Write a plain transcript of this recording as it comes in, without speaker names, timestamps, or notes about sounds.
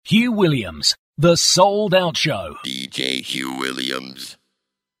Hugh Williams, The Souled Out Show. DJ Hugh Williams.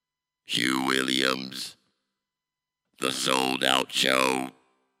 Hugh Williams. The Souled Out Show.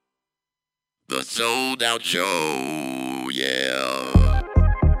 The Souled Out Show. Yeah.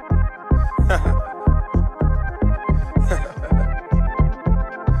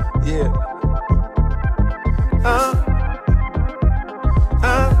 Yeah. Yeah.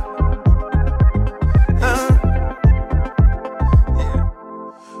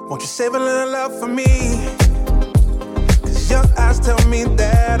 Won't you save a little love for me? 'Cause your eyes tell me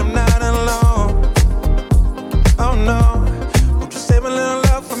that I'm not alone. Oh no. Won't you save a little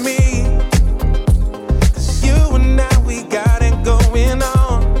love for me? 'Cause you and I, we got it going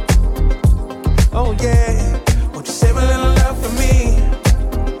on. Oh yeah. Won't you save a little love for me?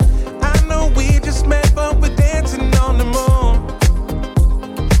 We just met, but we're dancing on the moon.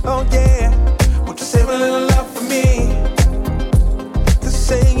 Oh yeah, won't you save a little love for me? 'Cause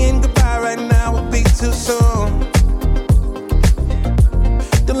saying goodbye right now would be too soon.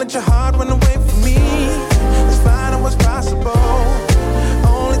 Don't let your heart run away from me. Let's find out what's possible.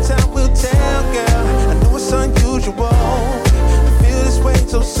 Only time will tell, girl. I know it's unusual to feel this way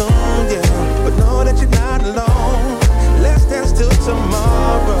so soon, yeah. But know that you're not alone. Let's dance till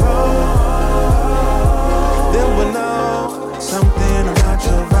tomorrow. Then we'll know something about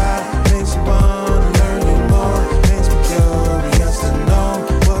your vibe makes you wanna learn you more. Makes me curious to know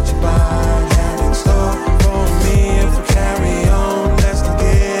what you might have in store for me if we carry on. Let's not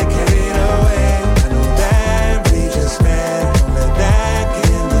get carried away. I know that we just met. Don't let that get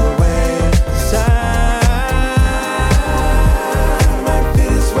in the way. 'Cause I might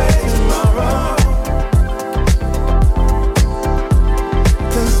feel this way tomorrow.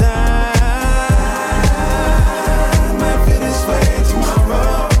 'Cause I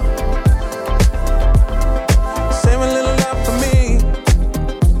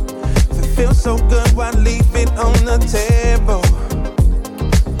so good, why leave it on the table?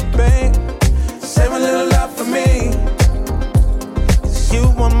 Babe, save a little love for me. 'Cause you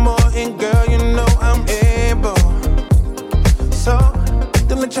want more, and girl, you know I'm able. So,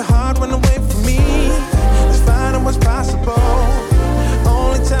 don't let your heart run away from me. Let's find out what's possible.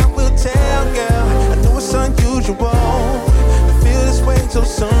 Only time will tell, girl. I know it's unusual to feel this way so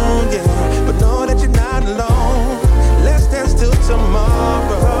soon, yeah. But know that you're not alone. Let's dance till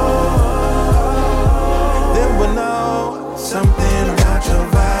tomorrow. Then we'll know something about your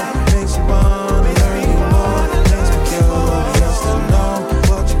vibe makes you wanna learn you more. Makes me curious to know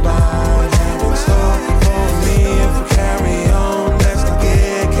what you might have in store for me if we carry on. Let's not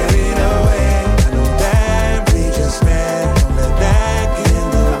get carried away. I know that we just met. Don't let that get in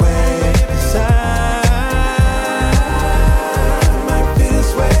the way. 'Cause I might feel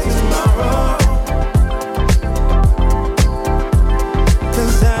this way tomorrow.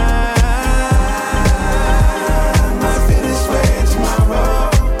 'Cause I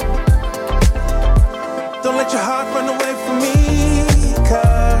let your heart run away from me,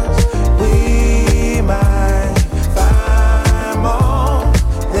 'cause we might find more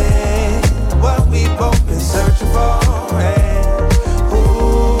than what we both been searching for. And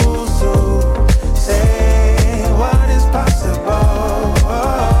who's to say what is possible?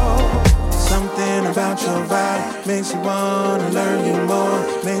 Something about your vibe makes you wanna learn you more.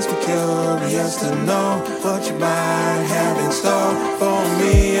 Makes me curious to know what you might have in store for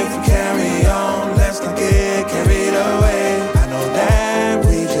me if we carry on. Let's not get carried away. I know that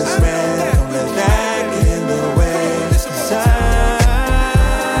we just met. Don't let that get in the way. 'Cause I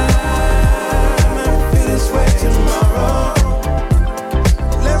might feel this way tomorrow.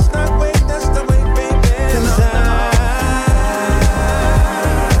 Let's not wait, baby. 'Cause I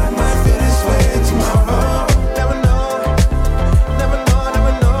might feel this way tomorrow. Never know, never know,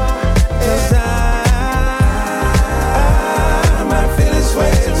 never know. 'Cause I might feel this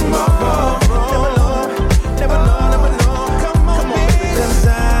way tomorrow.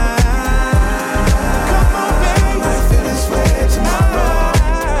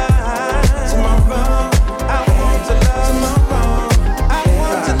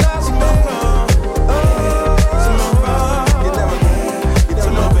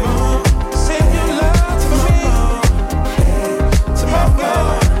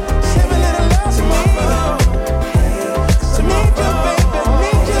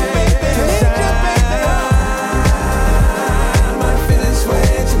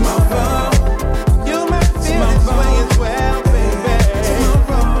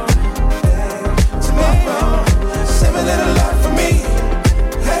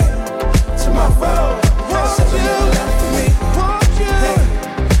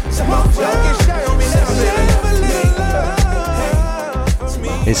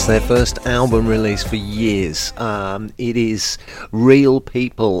 Yes, their first album release for years. It is Real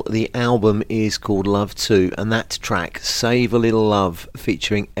People. The album is called Love 2, and that track, Save a Little Love,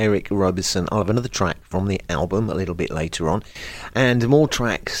 featuring Eric Roberson. I'll have another track from the album a little bit later on, and more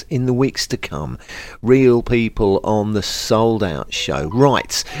tracks in the weeks to come. Real People on the Sold Out Show.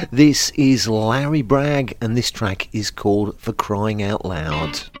 Right, this is Larry Bragg, and this track is called For Crying Out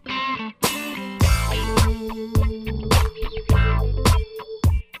Loud.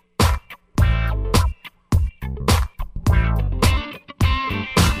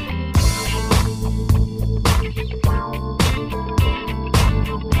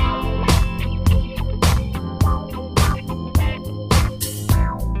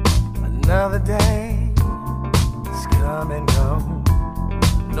 Another day is come and gone.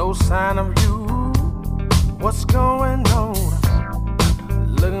 No sign of you. What's going on?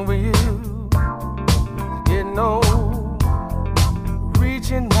 Looking for you. Getting old.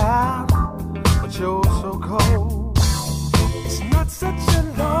 Reaching out, but you're so cold. It's not such a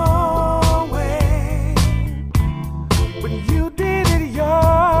long way. When you did it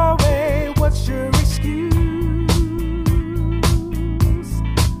your way, what's your excuse?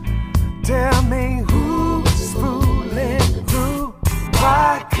 Tell me who's fooling who?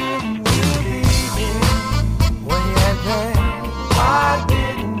 Why couldn't you be here when you're there? Why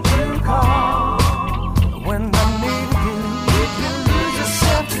didn't you call when I needed you? Did you lose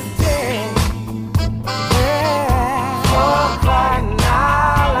yourself today? Yeah, oh, crying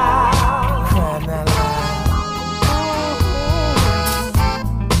out loud, crying out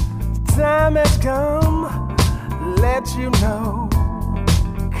loud. Time has come, let you know.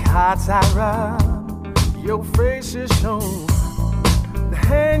 Cards I rub, your face is shown. The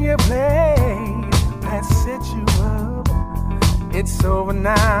hand you played has set you up. It's over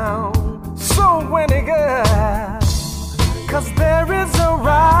now, so when it goes, 'cause there is a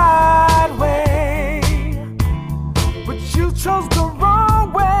right way, but you chose the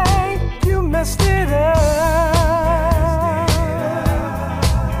wrong way. You messed it up.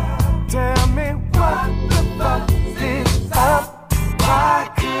 Tell me what the fuck is up? Why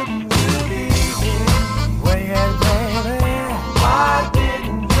couldn't you be here? Well, baby, why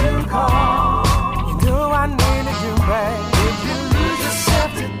didn't you call? You knew I needed you back. Did you lose yourself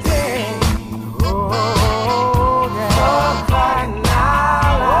today? Oh, yeah. Oh, crying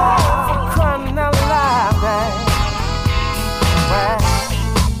out loud.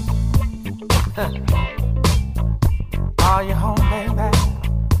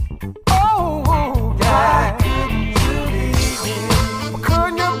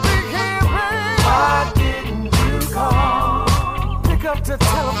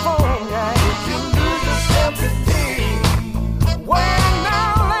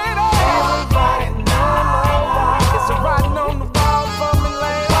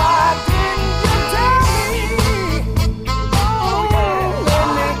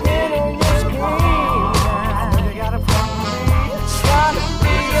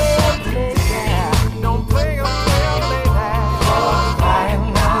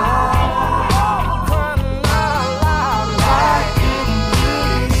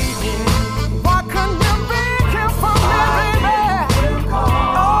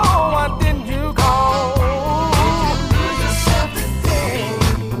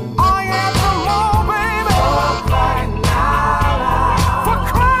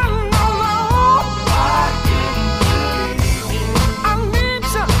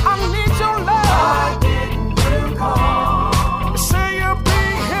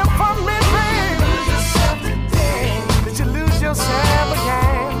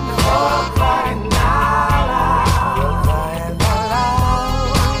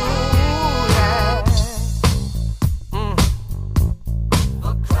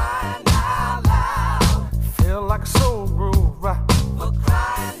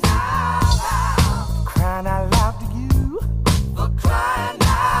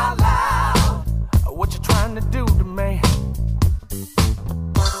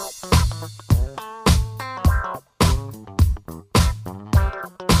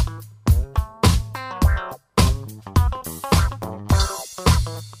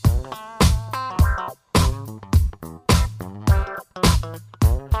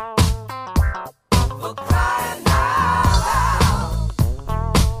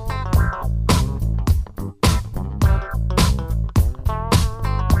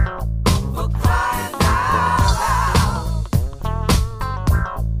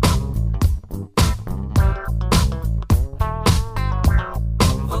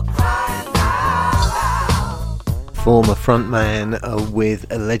 former frontman with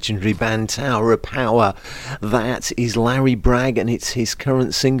a legendary band Tower of Power. That is Larry Bragg, and it's his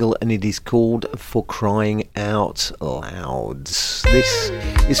current single, and it is called For Crying Out Loud. This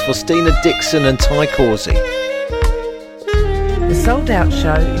is Faustina Dixon and Ty Causey. The Sold Out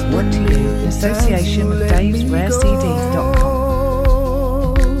Show is brought to you in association with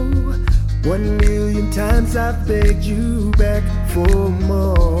Dave'sRareCDs.com. 1,000,000 times I've begged you back for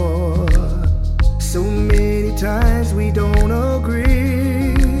more. So many times we don't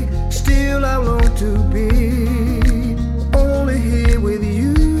agree. Still I long to be only here with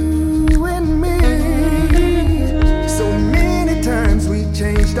you and me. So many times we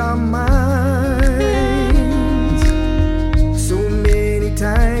changed our minds. So many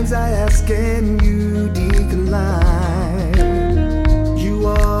times I ask and you decline. You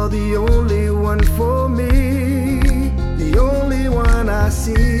are the only one for me, the only one I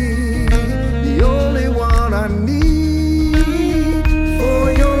see. The only one I need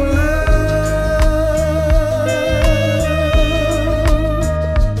for your love,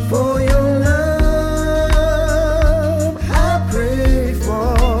 for your love, I pray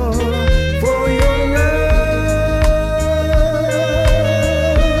for your love,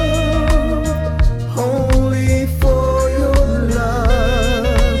 only for your love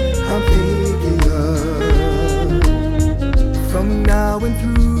I'm thinking of. From now and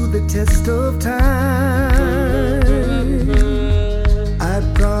through the test of time, I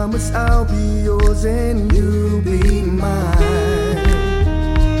promise I'll be yours and you'll be mine.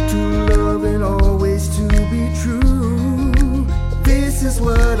 To love and always to be true, this is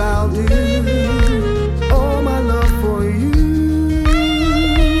what I'll do. All my love for you,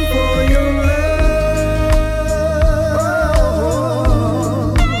 for your love,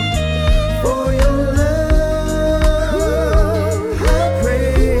 for your love, I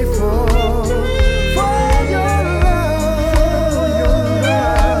pray for your love,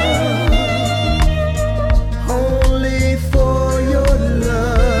 only for your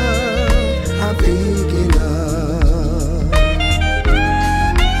love I'm thinking of.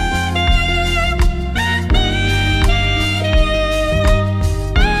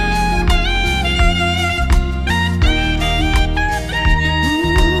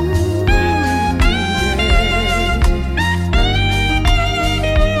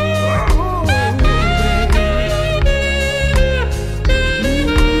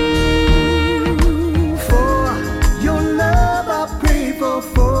 For your love I pray for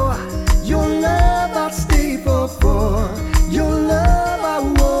your love I stay for your love I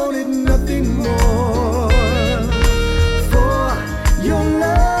wanted nothing more. For your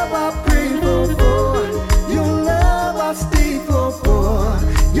love I pray for your love I stay for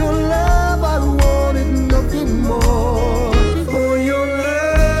your love I wanted nothing more. For your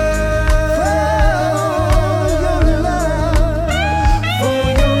love, for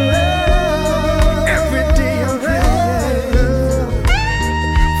your love, every day I'm praying.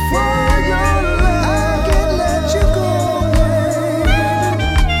 For your love, I can't let you go away.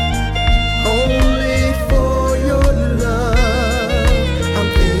 Only for your love I'm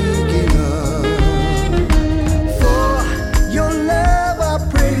thinking of. For your love I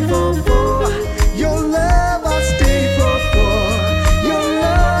pray for your love I stay for your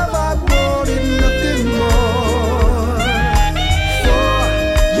love I wanted nothing more. For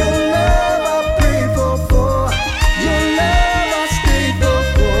your love I pray for your love I stay for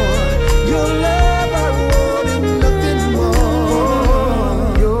your love I wanted nothing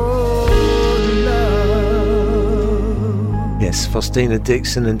more. Your love. Yes, Faustina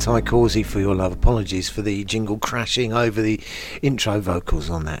Dixon and Ty Causey for your love. Apologies for the jingle crashing over the intro vocals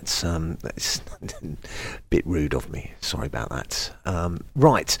on that. That's a bit rude of me. Sorry about that.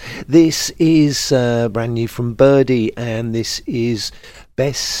 Right, this is brand new from Birdie, and this is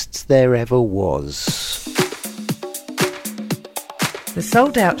Best There Ever Was. The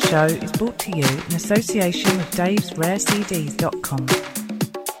Sold Out Show is brought to you in association with Dave'sRareCDs.com.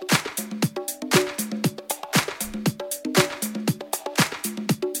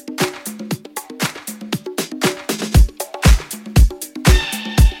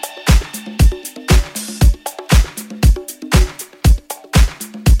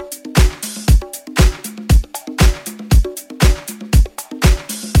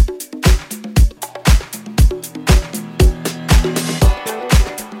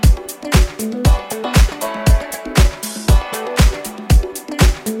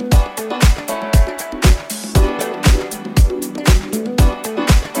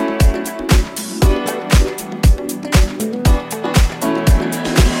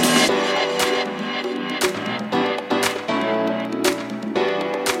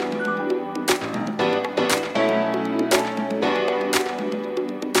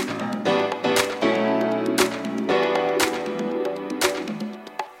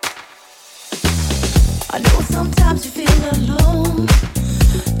 I know sometimes you feel alone,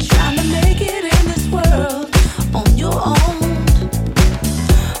 trying to make it in this world on your own.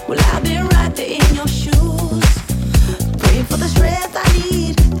 Well, I've been right there in your shoes, praying for the strength I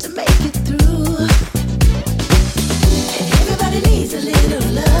need to make it through. And everybody needs a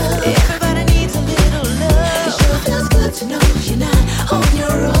little love. Everybody needs a little love. It sure feels good to know you're not on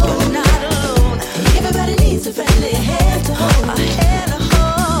your own. You're not alone. Everybody needs a friendly hand to hold. A hand to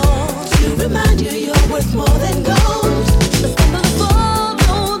hold to remind you you're worth more than gold. The symbol of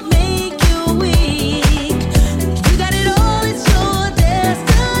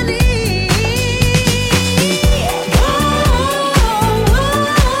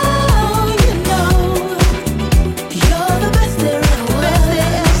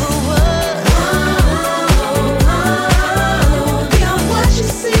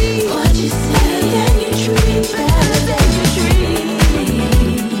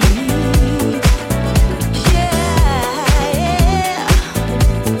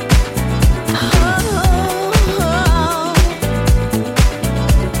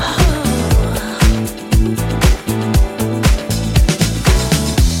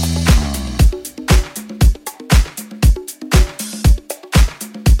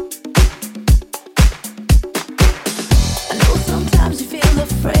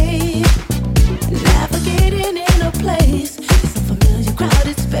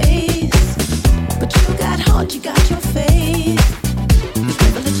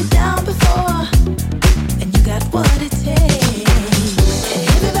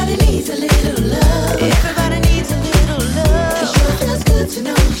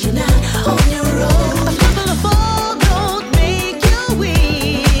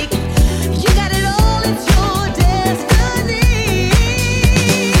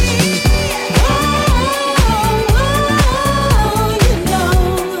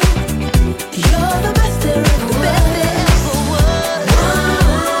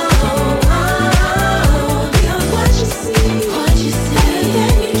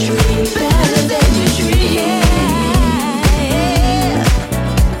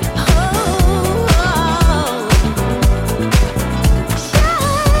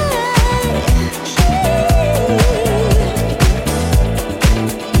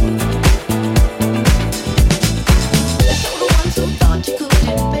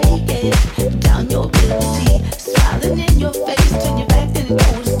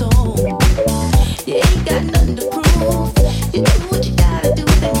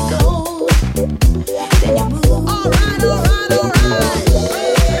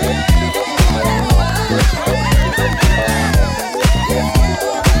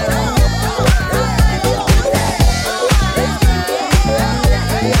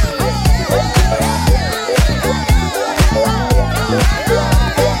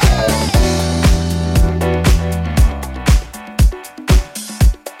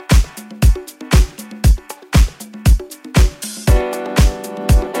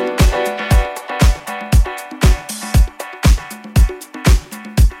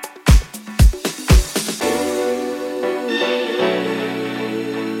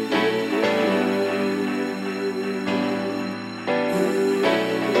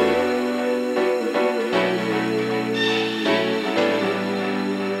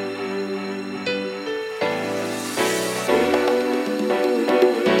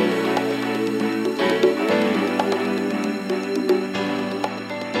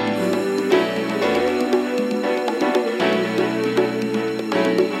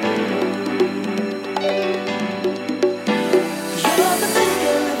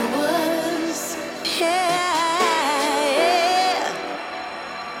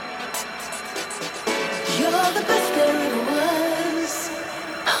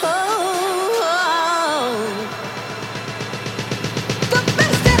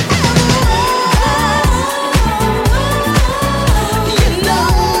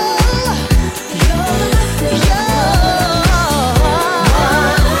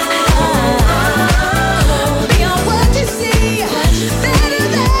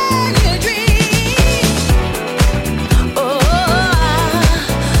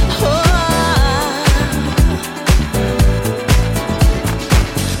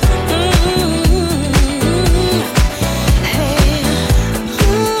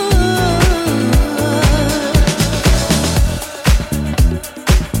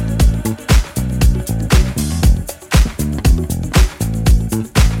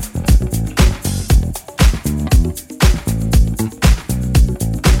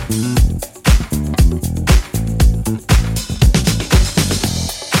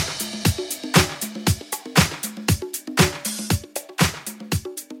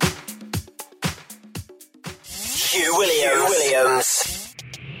Hugh Williams.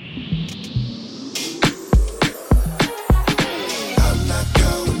 I'm not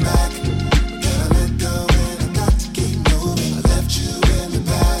going back. Gotta let go and I got to keep moving. I left you in the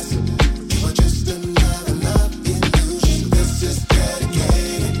past. You were just another love illusion. This is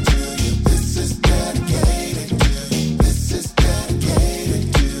dedicated to you. This is dedicated to you. This is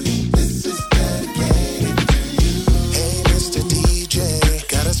dedicated to you. This is dedicated to you. Hey, Mr. DJ,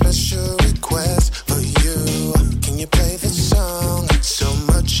 got a special request for you. Can you play this song? So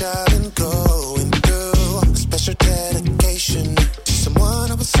much I've been going through. A special dedication to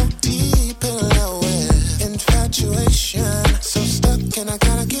someone I was so deep in love with. Infatuation, so stuck and I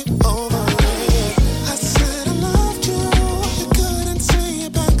gotta get over it. I said I loved you, you couldn't say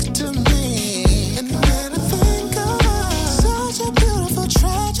it back to me. And when I think of such a beautiful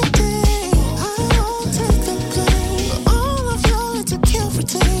tragedy, I won't take the blame for all of your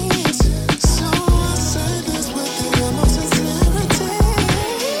insecurities. So I say this with the utmost sincerity.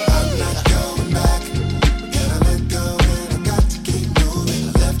 I'm not going back. Gotta let go and I got to keep moving.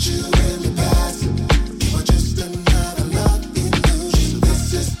 I left you in the past. You were just another love illusion.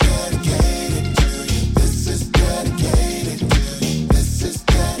 This is dedicated to you. This is dedicated to you. This is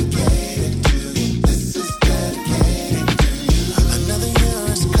dedicated to you. This is dedicated to you. Another year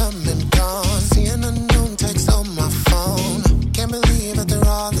has come and gone. Seeing unknown texts on my phone. Can't believe that they're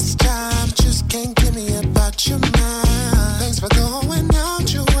all this time. Just can't get me about your mind. Thanks for going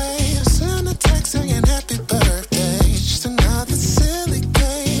out your way. Send a text saying happy birthday. It's just another silly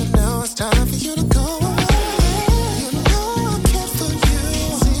game. Now it's time for you to go away. You know I care for you.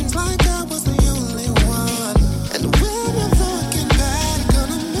 Seems like I was the only one. And when you're looking back, you're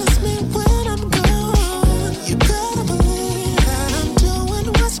gonna miss me when I'm gone. You better believe that I'm doing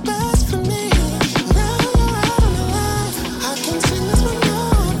what's best for me. Now you're out of my life. I can sing this with no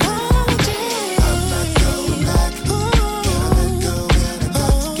apology. I'm not going back. Gotta let go and I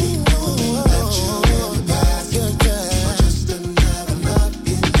got to keep moving. I left you in the past. You're just another love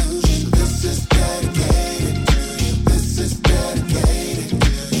illusion. This is dedicated to you. This is dedicated to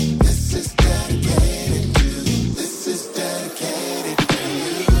you. This is dedicated to you. This is dedicated to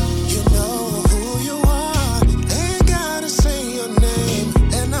you. You know who you are. Ain't gotta say your name.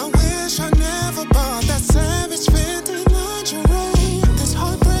 And I wish I never bought that Savage Fenty lingerie. This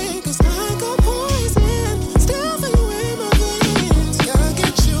heartbreak is like a poison. Still for you in my veins. Gotta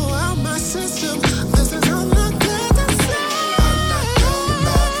get you out my system. This is all I got to say. I'm not going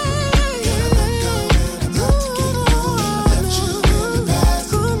back. Gotta let go and I got to keep moving. I left you in the past.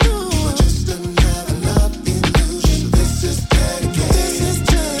 You were just another love illusion. This is dedicated. This is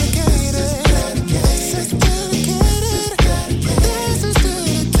dedicated. This is dedicated. This is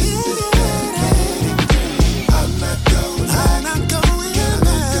dedicated. I'm not going back. I'm not going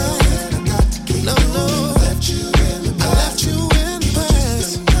back. I got to keep moving. I left you in the past. You were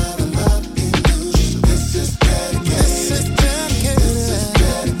just another love illusion. This is dedicated. This is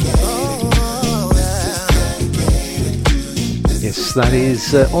dedicated. Oh, yeah. Yes, that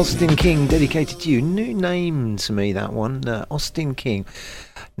is Austin King, dedicated to you. New name to me, that one. Austin King.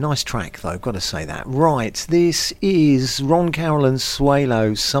 Nice track, though, got to say that. Right, this is Ron Carroll and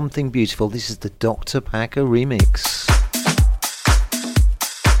Swalo, Something Beautiful. This is the Dr. Packer remix.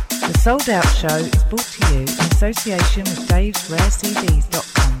 The Sold Out Show is brought to you in association with Dave'sRareCDs.com.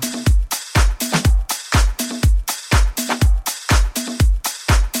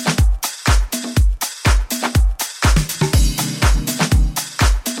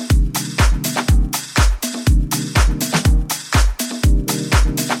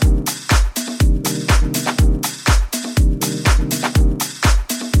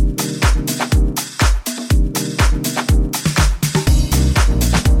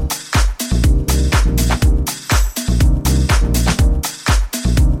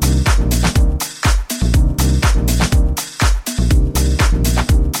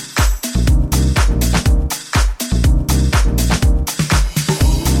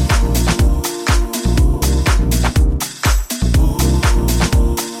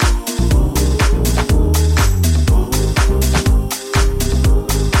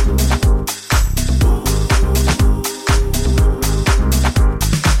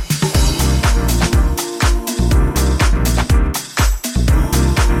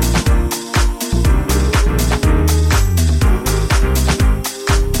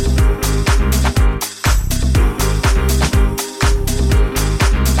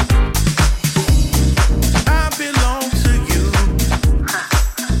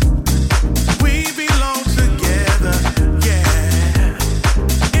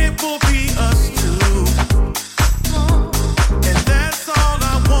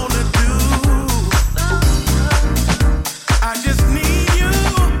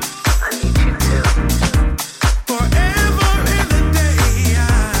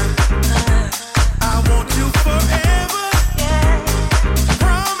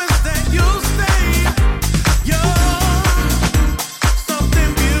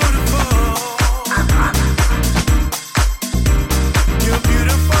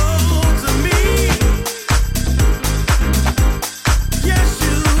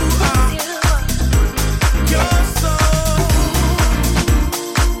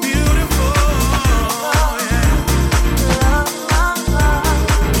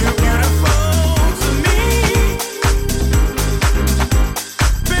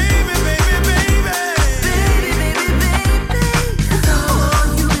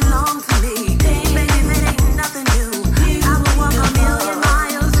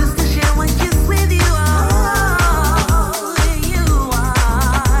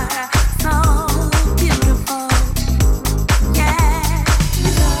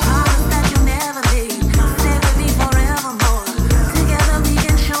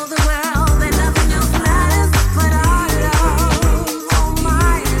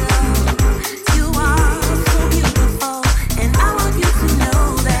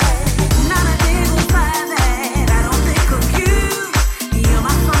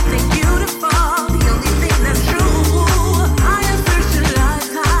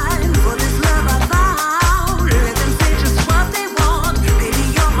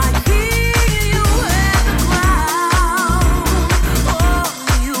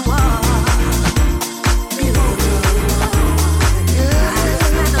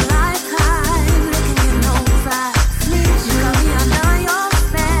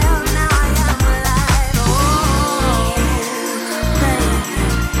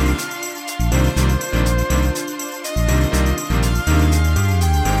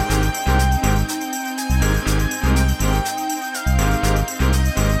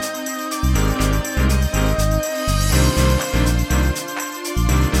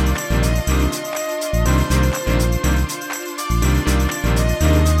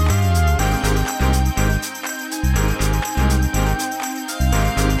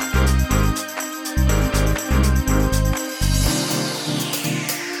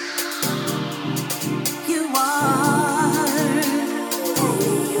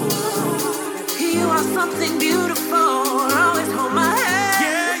 something beautiful. Always hold my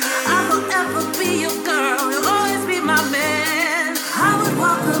hand. I'll forever be your girl. You'll always be my man. I would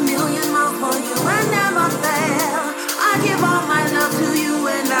walk a million miles for you and never fail. I give all my love to you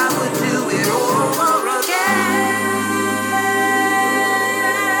and I would do it over again.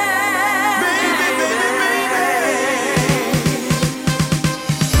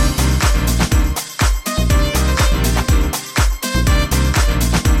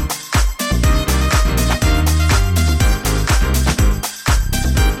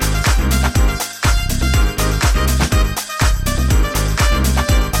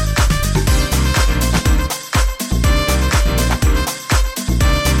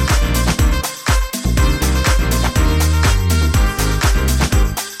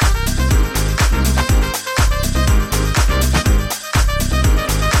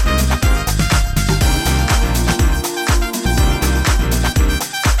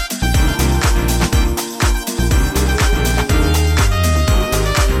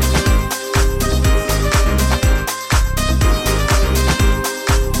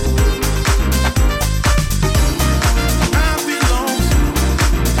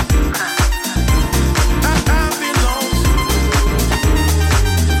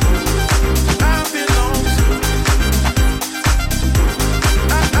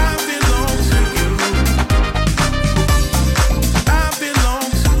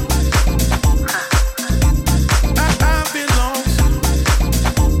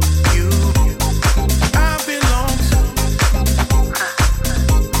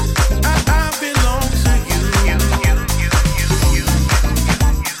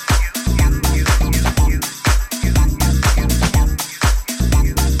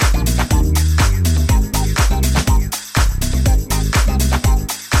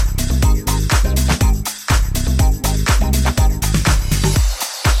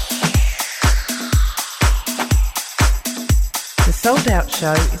 Sold Out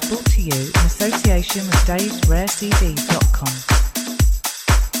Show is brought to you in association with Dave'sRareCDs.com.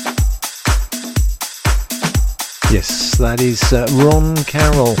 Yes, that is Ron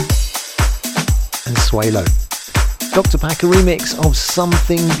Carroll and Swalo. Dr. Packer remix of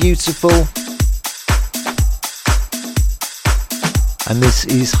Something Beautiful. And this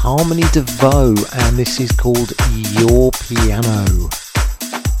is Harmony DeVoe, and this is called Your Piano.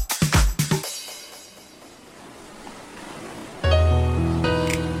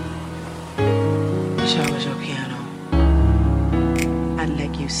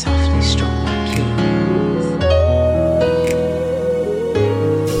 Softly stroke my keys.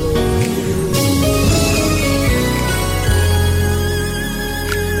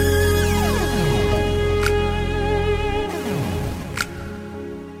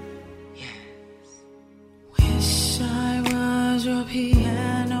 Yes. Wish I was your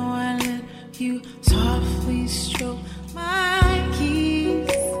piano and let you softly stroke my keys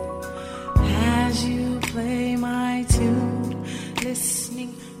as you play my tune,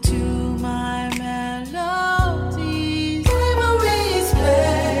 listening to my melodies. Memories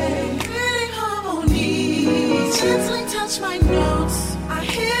play, fitting harmonies. Gently touch my notes, I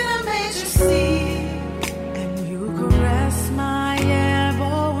hit a major C, and you caress my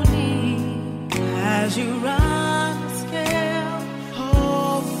ebony as you run the scale.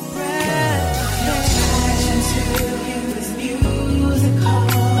 Hold the breath. Your attraction to you is musical,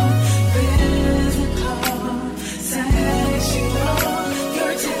 physical, sexual.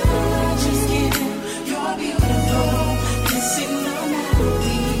 Your touch is giving, you're beautiful. Kissing the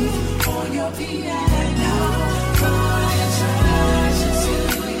melodies on your piano. My attraction to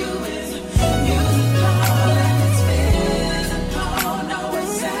you is musical and it's physical. No,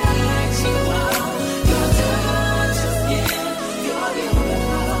 it's sexual. Your touch is giving, you're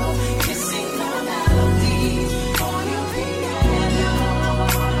beautiful. Kissing the melodies on your piano.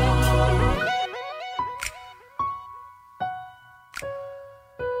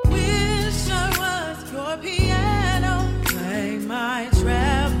 Wish I was your piano, play my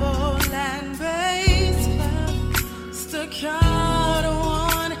treble and bass.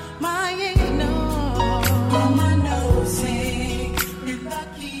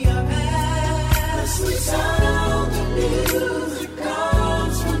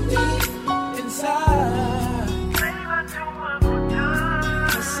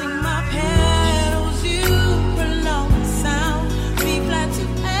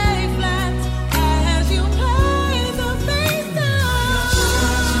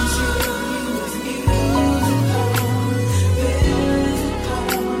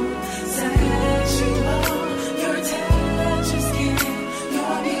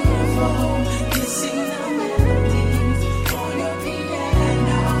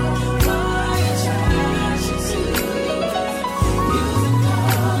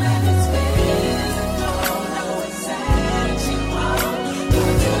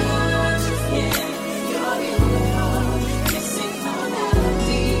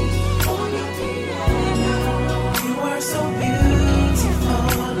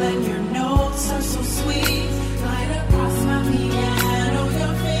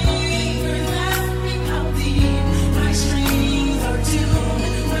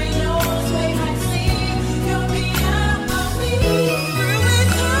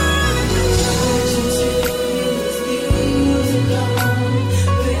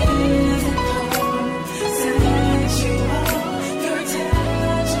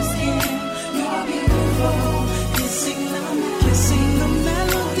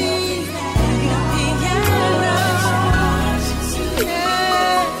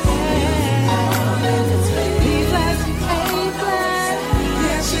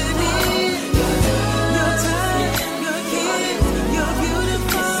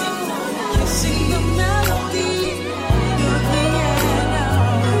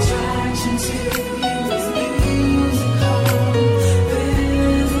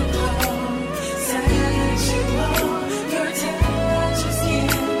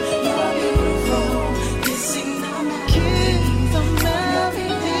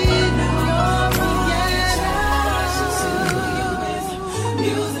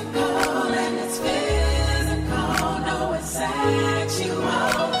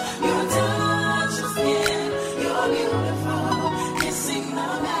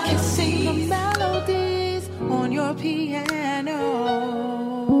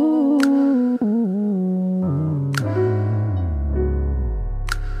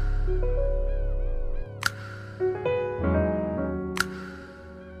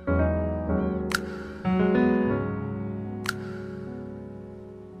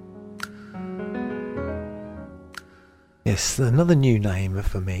 Yes, another new name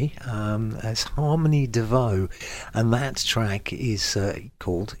for me as Harmony DeVoe, and that track is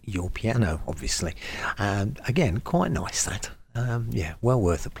called Your Piano, obviously. And again, quite nice that. Yeah, well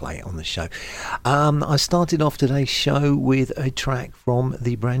worth a play on the show. I started off today's show with a track from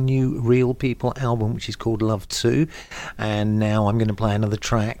the brand new Real People album, which is called Love 2, and now I'm going to play another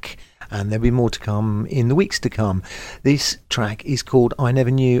track, and there'll be more to come in the weeks to come. This track is called I Never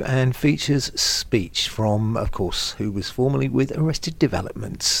Knew and features Speech from, of course, who was formerly with Arrested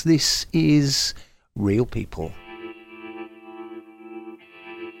Development. This is Real People.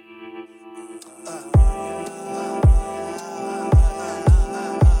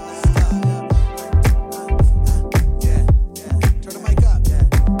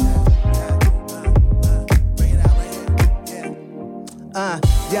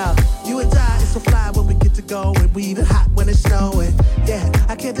 Yo, you and I, it's so fly when we get to go, and we even hot when it's snowing. Yeah,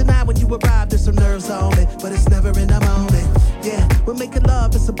 I can't deny when you arrive, there's some nerves on it, but it's never in the moment. Yeah, we're making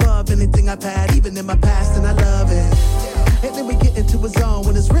love, it's above anything I've had, even in my past, and I love it. And then we get into a zone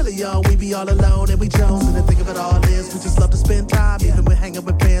when it's really on, we be all alone and we Jones, and the thing of it all is, we just love to spend time, even when hanging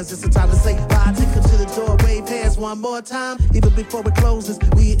with friends, it's the time to say bye, take them to the door, wave hands one more time, even before it closes,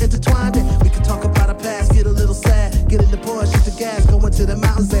 we intertwined it, we can talk about our past, get a little sad, get in the Porsche, shoot the gas, go into the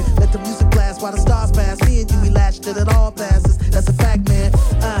mountains and let the music blast while the stars pass, me and you, we latched till it all passes, that's a fact, man,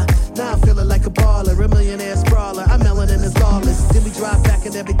 now I'm feeling like a baller, a millionaire sprawler, I'm melanin is lawless, then we drive back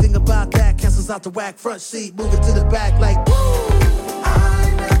and everything about that cancels out the whack, front seat, moving to the back like, woo! I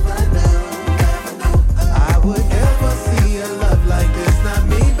never knew I would ever see a love like this, not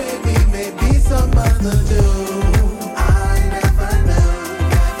me, baby, maybe some other dude. I never knew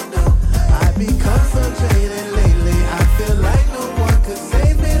I'd become so jaded lately, I feel like no one could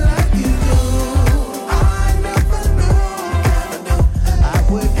save me like you do. I never knew I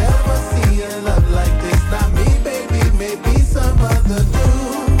would ever see a love like this, not me, baby, maybe some other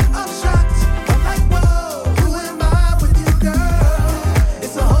dude. I'm shocked, I'm like, whoa, who am I with you, girl?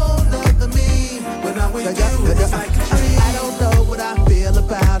 It's a whole nother me when I'm with you, it's like a dream. I don't know what I feel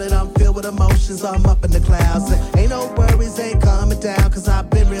about it, I'm filled with emotions, I'm up in the clouds. Ain't no worries, ain't coming down, cause I've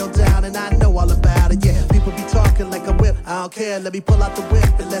been real down and I know all about it, yeah. People be talking like a whip, I don't care, let me pull out the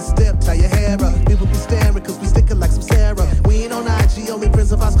whip and let's dip, tie your hair up. People be staring cause we sticking like some Sarah. We ain't on IG, only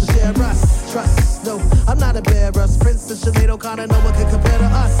friends of us can share us. Trust, no, I'm not embarrassed. Princess Sinead O'Connor, no one can compare to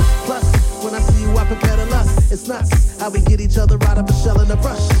us. Plus, when I see you, I prepare to lust. It's nuts how we get each other out of a shell in a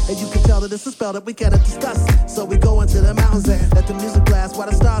rush. And you can tell that it's a spell that we cannot discuss. So we go into the mountains and let the music blast while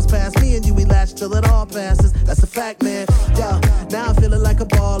the stars pass. Me and you, we latch till it all passes. That's a fact, man. Yo, now I'm feeling like a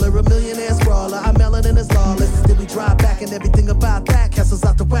baller, a millionaire sprawler. I'm melanin is lawless. Then we drive back and everything about that cancels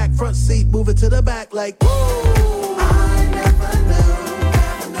out the whack. Front seat, moving to the back like, woo! I never knew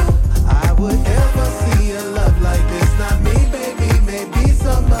I would ever see a love like this, not me, baby, maybe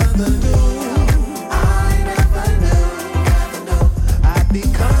some other dude. I never knew I'd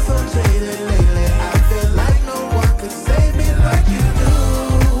become so jaded lately, I feel like no one could save me like you do.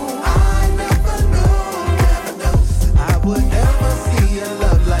 I never knew I would ever see a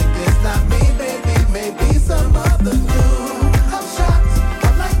love like this, not me, baby, maybe some other dude. I'm shocked,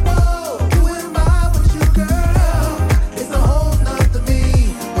 I'm like, whoa, who am I with you, girl?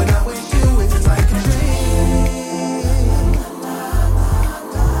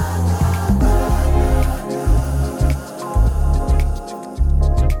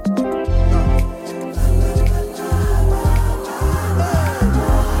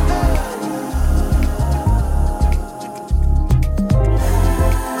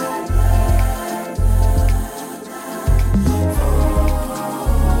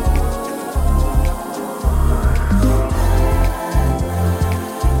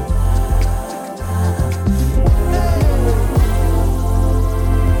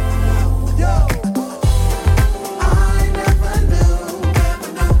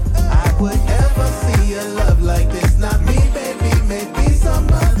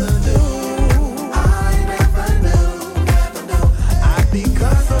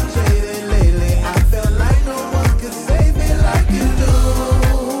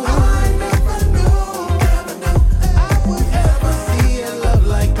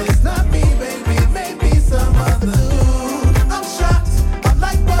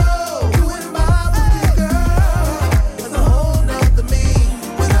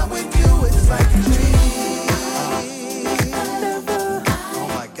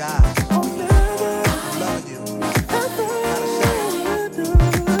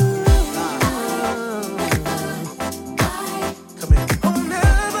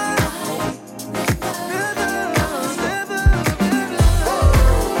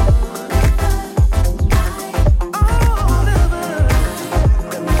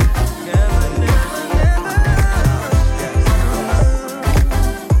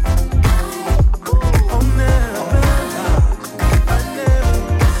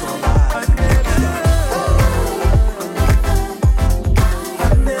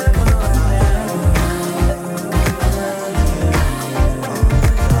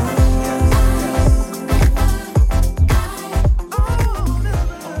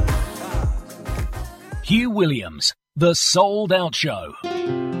 Hugh Williams, The Sold Out Show.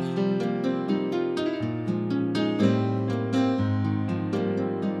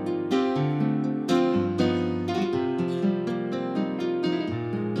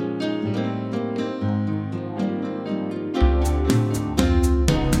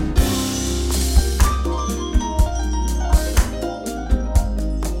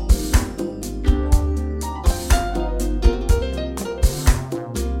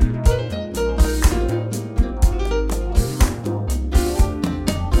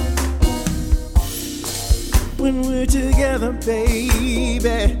 When we're together,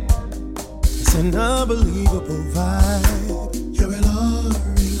 baby, it's an unbelievable vibe. Your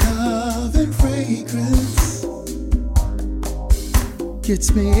alluring love and fragrance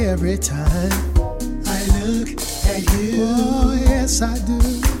gets me every time I look at you. Oh, yes, I do.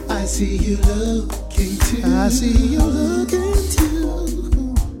 I see you looking too. I see you looking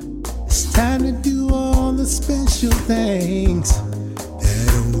too. It's time to do all the special things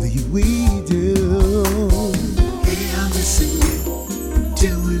that only we do. Hey, I'm missing you,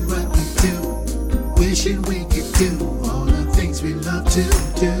 doing what we do, wishing we could do all the things we love to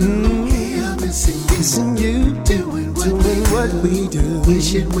do. Hey, I'm missing you, doing what we do,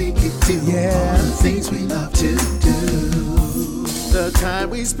 wishing we could do all the things we love to do. The time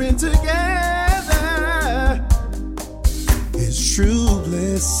we spend together is true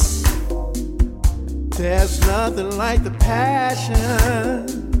bliss. There's nothing like the passion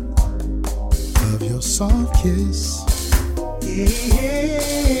of your soft kiss.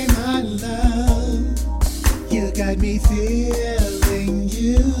 Yeah, my love, you got me feeling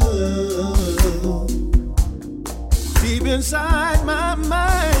you. deep inside my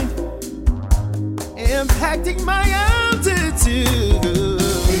mind, impacting my altitude.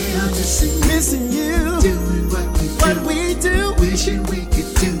 Hey, I'm missing you, doing what we do, wishing we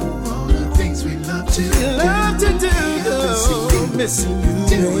could do all the things we love to do. Hey, missing you,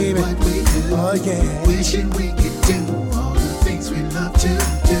 doing baby. what we do, Oh yeah, wishing we could do all the things we love to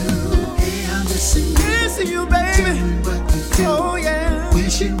do. Hey, I'm missing you, baby. doing what we do, Oh yeah,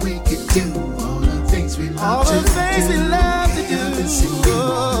 wishing we could do all the things we all love to the things we do. love to Hey, I'm do. missing you,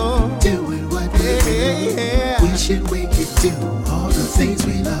 Oh, doing what we yeah. do, wishing we could do all the things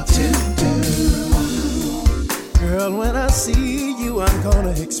we love to do. Girl, when I see you, I'm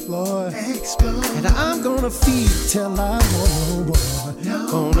gonna explore. And I'm gonna feed till I want no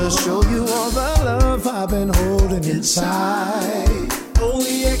more. Gonna show you all the love I've been holding inside.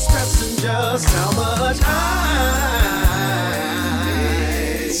 Only expressing just how much I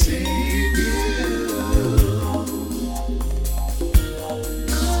see you.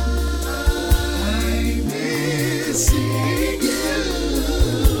 I'm missing you.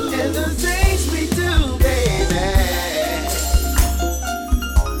 And the things we do, baby.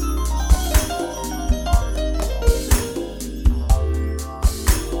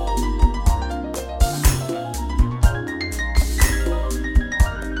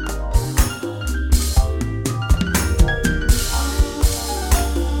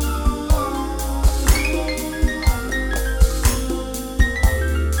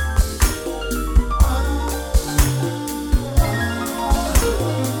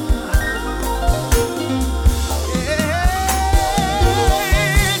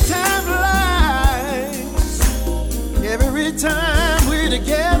 Time flies. Every time we're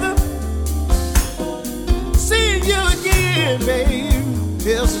together, seeing you again, babe,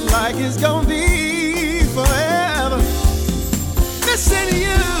 feels like it's gonna be forever. Listen to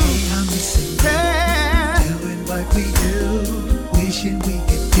you, I'm missing you, yeah, doing what we do, wishing we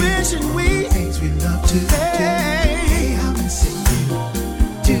could do wishing all we, the things we love to do. Hey. Hey, I'm missing you,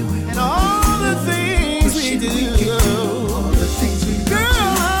 doing and what all we the do, things we wishing do. we could do all the things we Girl,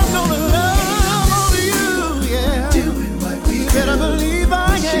 love I'm gonna love on you, yeah. to do. Doing what we You better do, believe I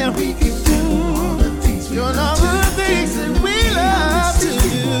wishing am. we could do all the things we Doing love all to the do. things that we love to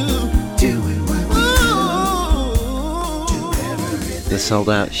do. Doing what we Ooh. The Sold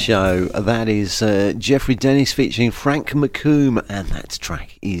Out Show. That is Jeffrey Dennis featuring Frank McComb, and that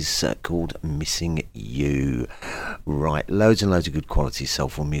track is called Missing You. Right, loads and loads of good quality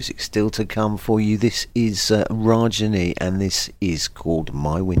soulful music still to come for you. This is Rajani, and this is called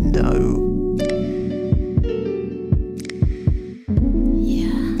My Window.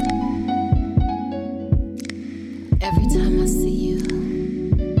 Yeah. Every time I see you,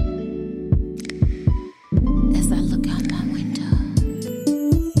 as I look out my window,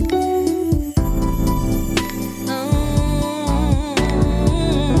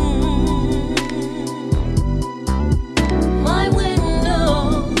 my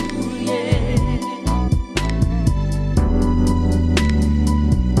window, yeah.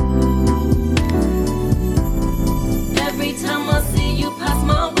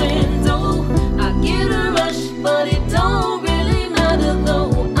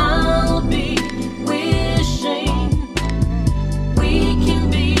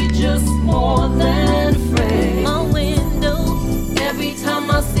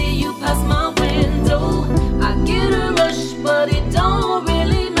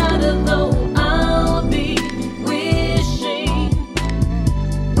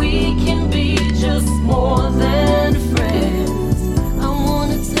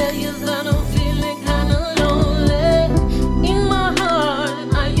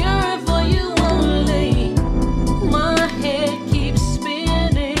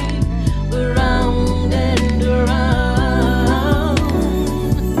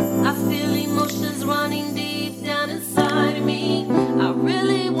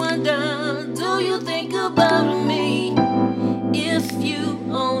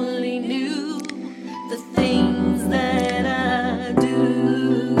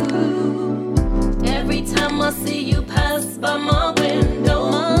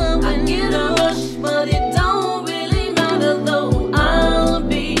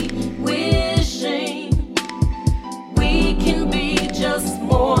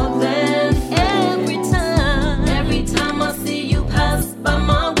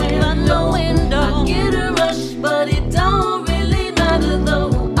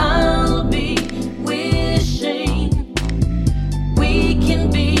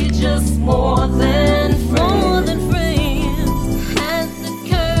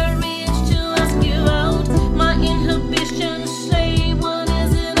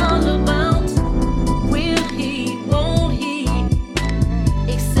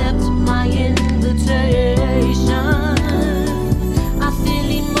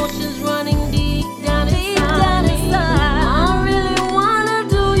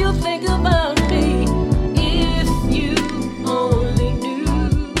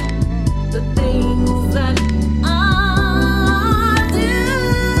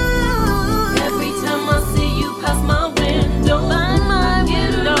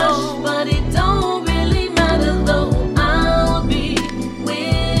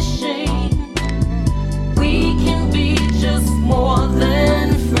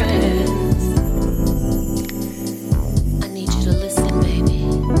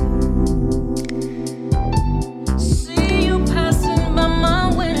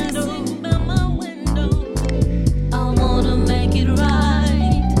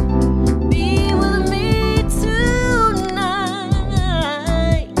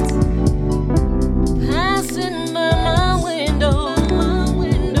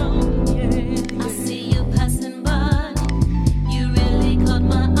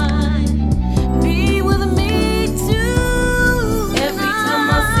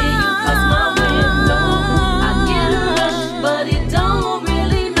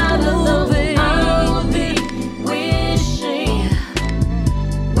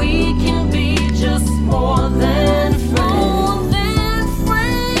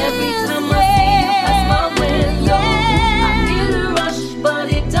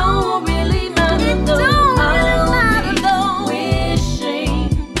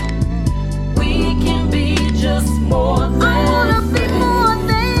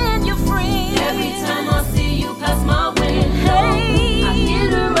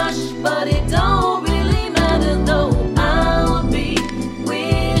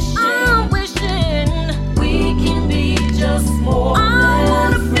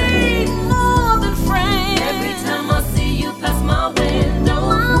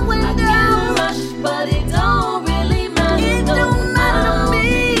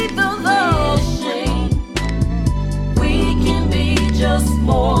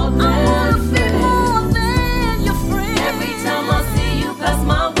 more than your friend. Every time I see you pass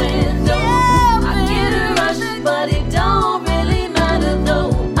my window, I get a rush, but it don't really matter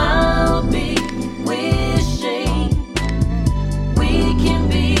though. I'll be wishing we can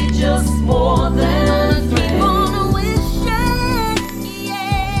be just more than friends.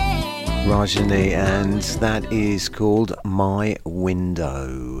 Rajani, and that is called My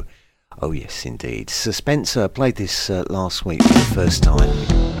Window. Oh yes, indeed. Spencer played this last week for the first time.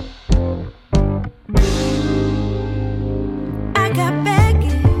 I got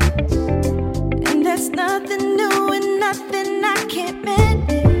baggage, and that's nothing new and nothing I can't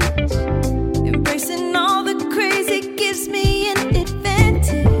manage. Embracing all the crazy gives me an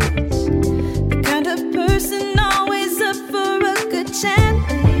advantage. The kind of person always up for a good challenge.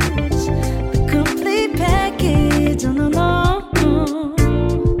 The complete package, no, no, no.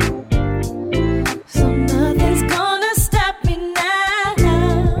 So nothing's gonna stop me now,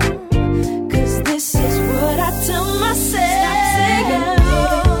 'cause this is what I tell myself. Stop saying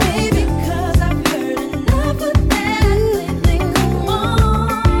baby, 'cause I've heard enough of that lately. Come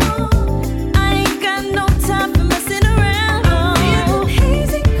on, I ain't got no time for messing around. I'm feeling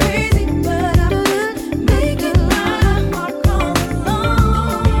hazy, crazy, but I'm making my heart all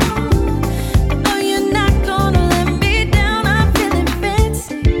alone. No, you're not gonna let me down. I'm feeling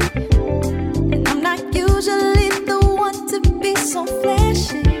fancy, and I'm not usually the one to be so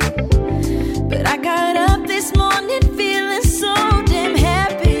flashy, but I got up this morning feeling so damn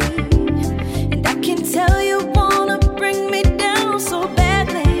happy, and I can tell you wanna bring me down so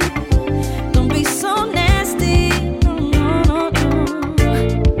badly. Don't be so nasty, no, no, no, no.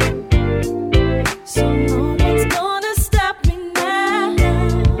 So no one's gonna stop me now.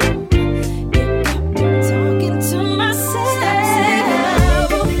 You got me talking to myself. Stop saying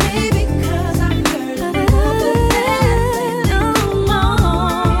baby, 'cause I've heard enough of that. No, no,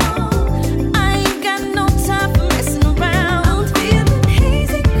 I ain't got no time for messing around. I'm feeling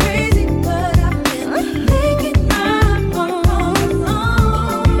hazy, crazy, but I've been making my heart all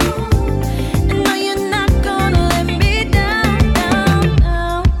alone. And no, you're not gonna let me down, down,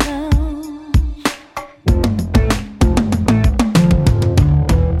 down, down.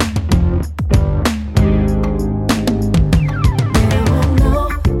 Now I know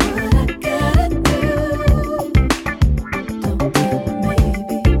what I gotta do. Don't get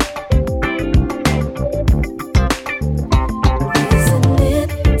maybe. Listening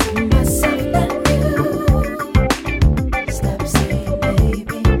to myself that you stop saying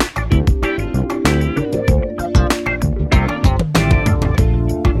maybe.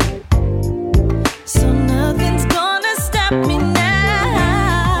 So nothing's gonna stop me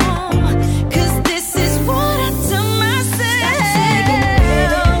now, 'cause this is what I tell myself.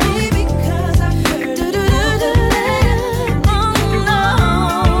 Baby, 'cause I've heard oh no,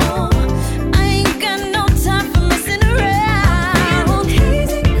 I ain't got no time for messing around.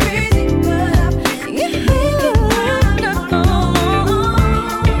 Hazy, crazy, but I've been making my heart all alone.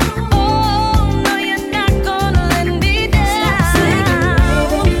 Oh no, you're not gonna let me down.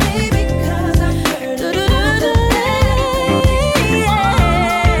 Baby, 'cause I've heard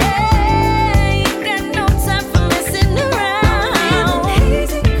ain't got no time for messing around.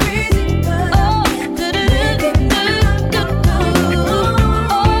 Hazy, crazy, but oh no,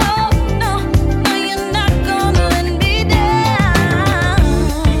 no, you're not gonna let me down.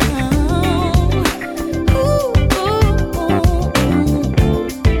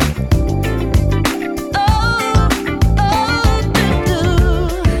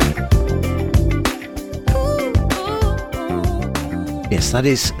 Yes, that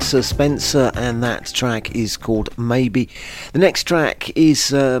is Sir Spencer, and that track is called Maybe. The next track is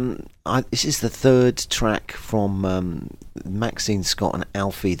this is the third track from Maxine Scott and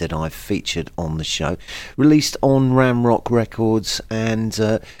Alfie that I've featured on the show, released on Ramrock Records, and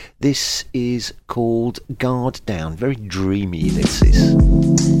this is called Guard Down. Very dreamy this is.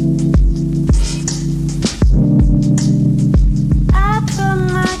 I put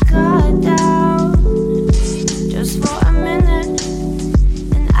my guard down just for a minute,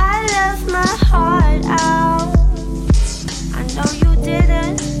 and I left my heart out. I know you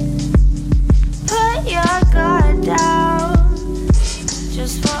didn't. Put your guard down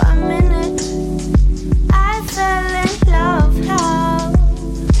just for a minute. I fell in love now.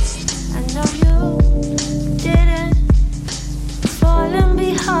 I know you didn't. Falling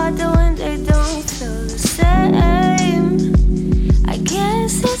be harder when they don't feel the same. I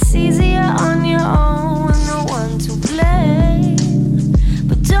guess it's easier on your own with no one to blame.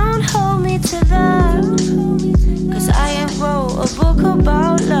 But don't hold me to that, 'cause I ain't wrote a book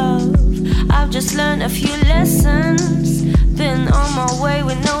about love. I've just learned a few lessons. been on my way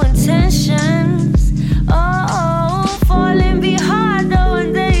with no intentions. Oh, falling behind though,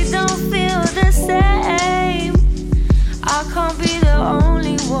 and they don't feel the same. I can't be the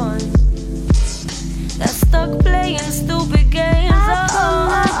only one that's stuck playing stupid games. Oh,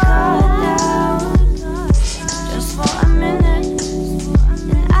 I got down just for a minute,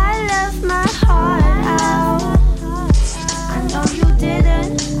 and I left my heart out. I know you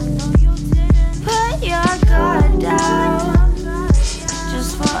didn't put your guard down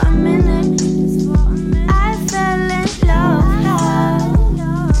just for a minute. I fell in love.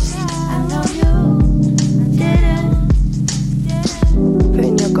 I know you didn't.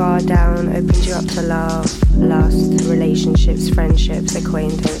 Putting your guard down opened you up to love, lust, relationships, friendships,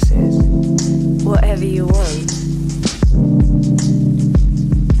 acquaintances, whatever you want.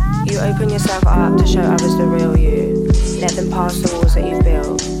 You open yourself up to show others the real you. Let them pass the walls that you've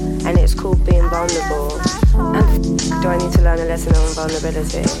built. And it's called being vulnerable. And do I need to learn a lesson on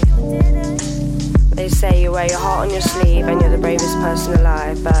vulnerability? They say you wear your heart on your sleeve and you're the bravest person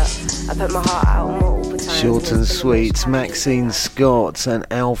alive, but I put my heart out multiple times. Short and sweet, Maxine Scott and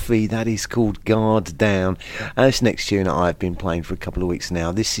Alfie, that is called Guard Down. This next tune I've been playing for a couple of weeks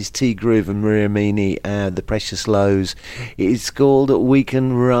now. This is T Groove and Maria Mini and the Precious Lows. It's called We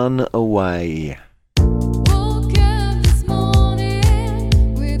Can Run Away.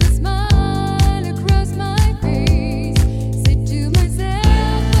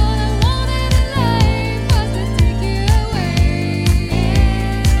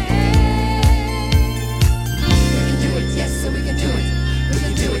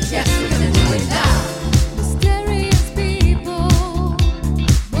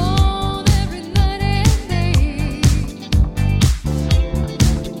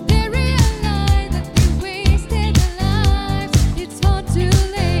 They realize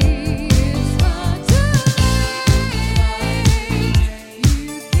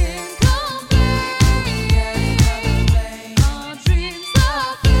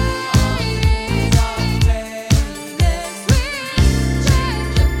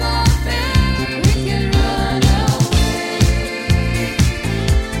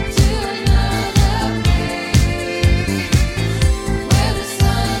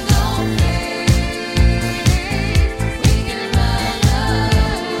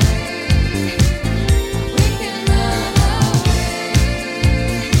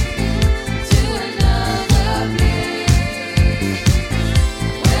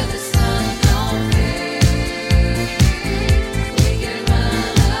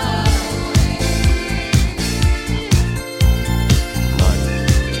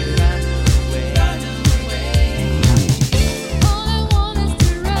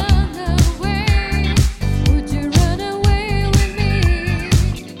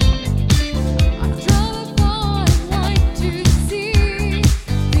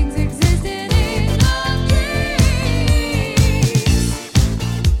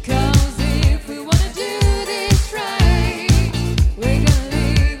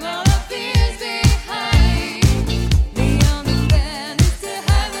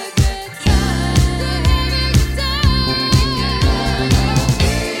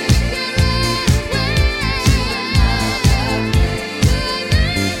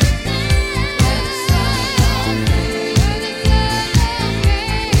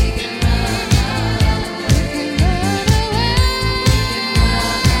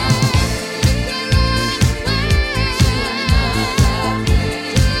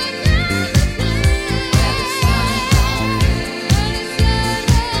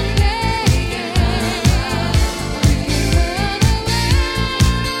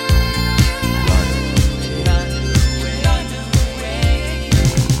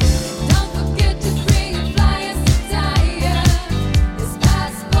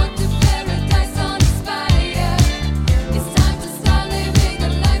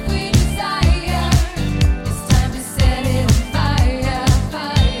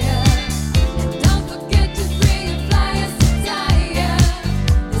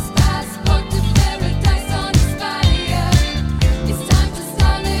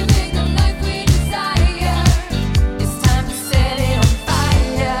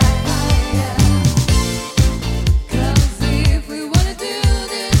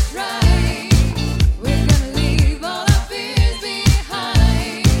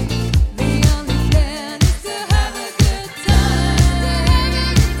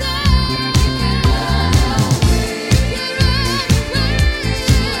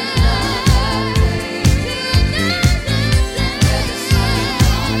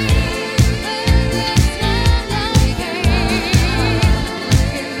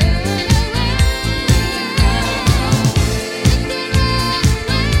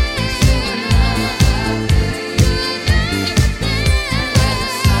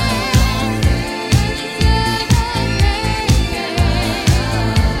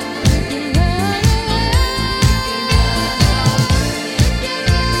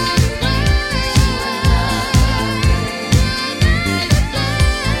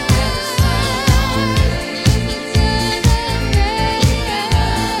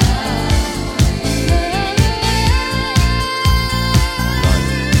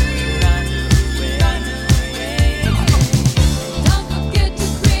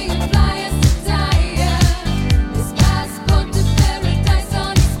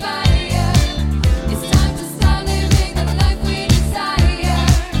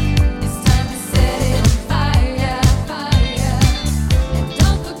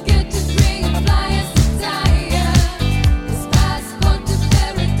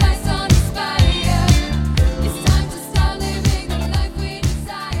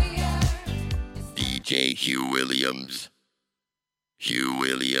DJ Hugh Williams. Hugh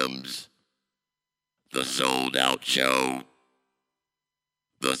Williams. The Sold Out Show.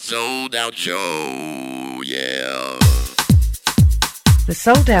 The Sold Out Show, yeah. The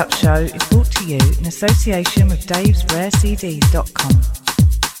Sold Out Show is brought to you in association with davesrarecds.com.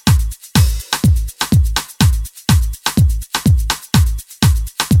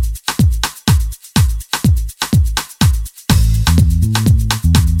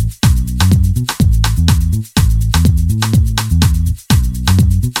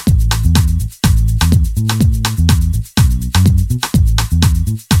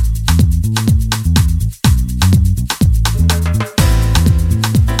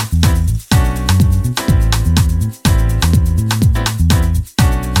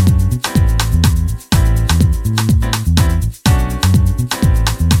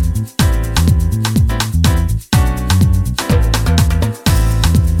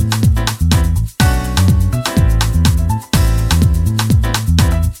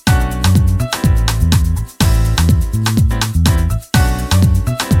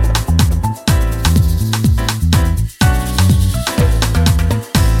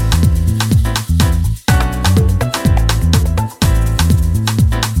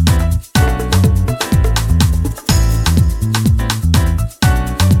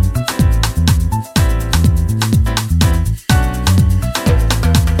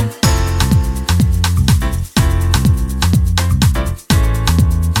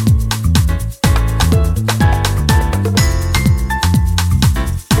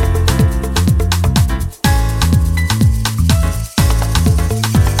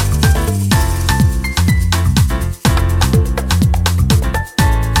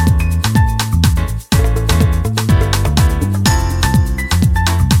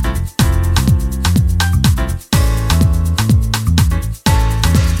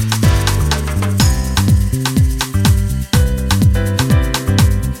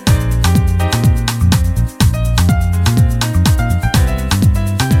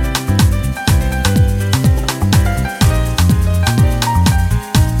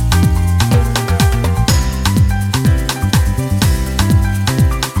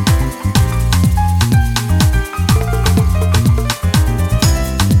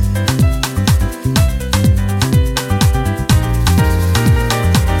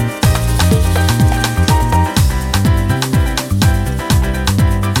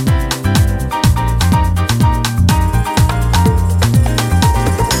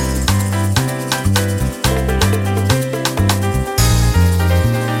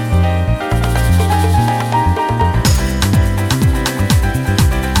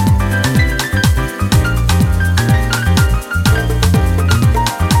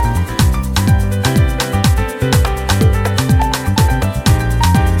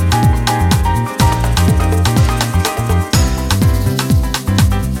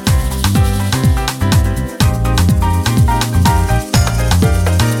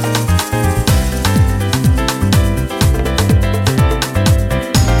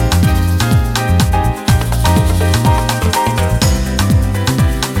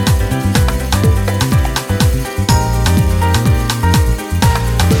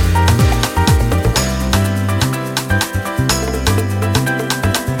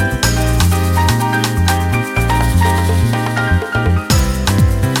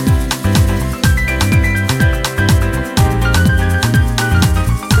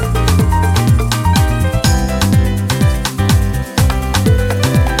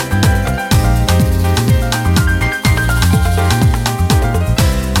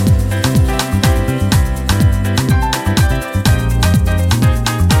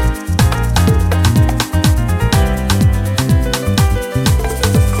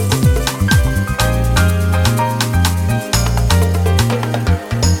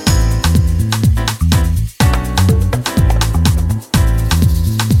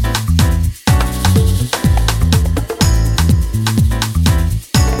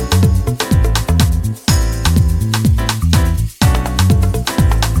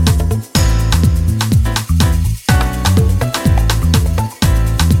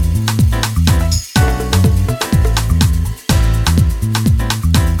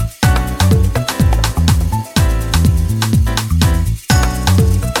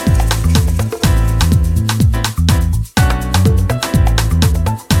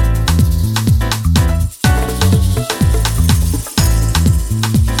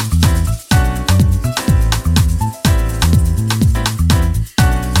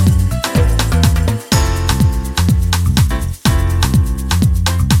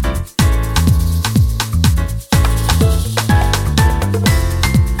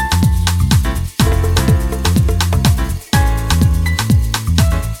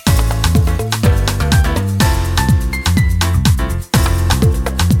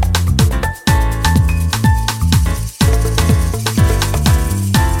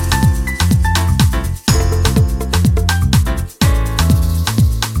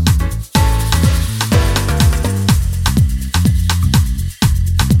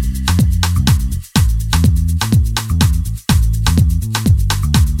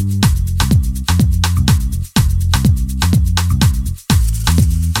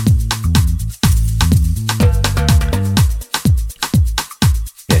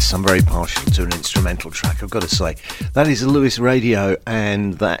 very partial to an instrumental track, I've got to say. That is Lewis Radio,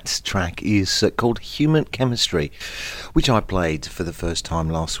 and that track is called Human Chemistry, which I played for the first time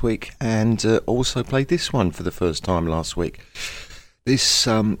last week, and also played this one for the first time last week. This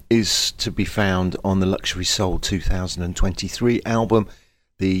is to be found on the Luxury Soul 2023 album.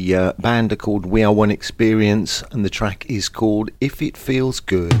 The band are called We Are One Experience, and the track is called If It Feels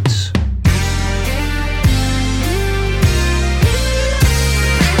Good.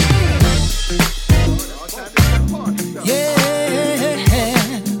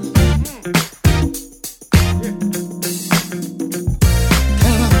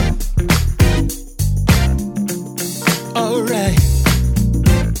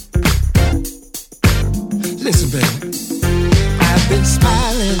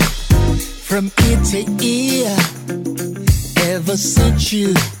 From ear to ear, ever since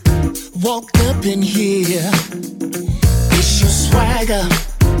you walked up in here. It's your swagger,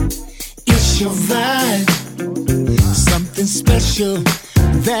 it's your vibe, something special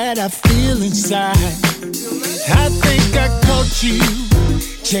that I feel inside. I think I caught you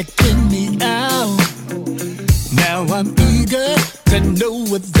checking me out. Now I'm eager to know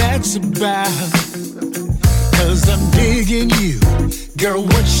what that's about. 'Cause I'm digging you, girl,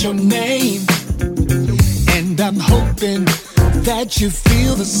 what's your name? And I'm hoping that you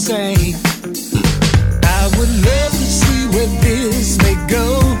feel the same. I would love to see where this may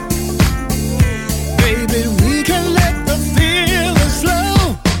go. Baby, we can let the feelings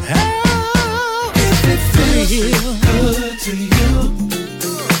flow. Oh, if it feels good to you,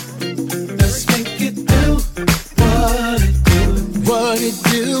 let's make it do what it do. What it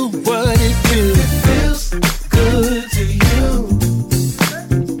do, what it do. If it feels good to you,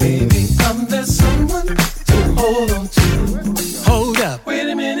 baby, I'm that someone to hold on to. Hold up, wait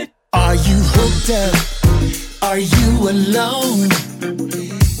a minute. Are you hooked up? Are you alone?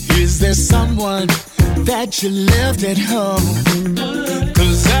 Is there someone that you left at home?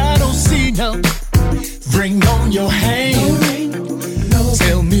 'Cause I don't see no ring on your hand.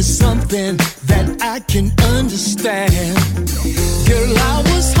 Tell me something that I can understand. Girl, I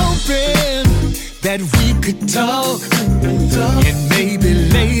was hoping that we could talk, and maybe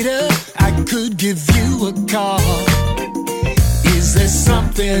later I could give you a call. Is there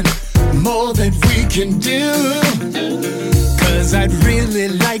something more that we can do? 'Cause I'd really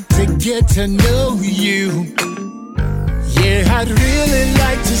like to get to know you. Yeah, I'd really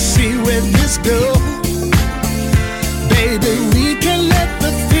like to see where this goes. Baby, we can let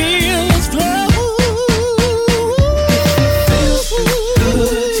the feelings flow. Feels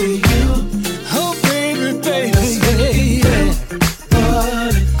good to you. Oh, baby, baby, baby.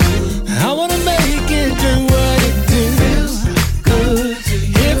 I wanna make it do what it do. Feels good to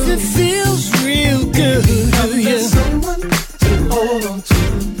you. If it feels real good to you, someone to hold on to.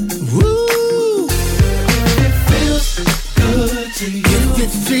 Woo. If it feels good to you, if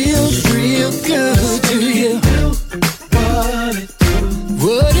it feels real good to you, what it do,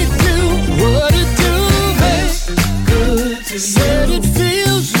 what it do, what it do, babe. Good to you. Said it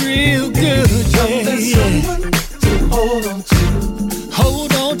feels real good, yeah, yeah. To hold on to.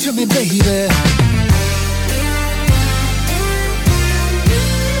 Hold on to me, baby.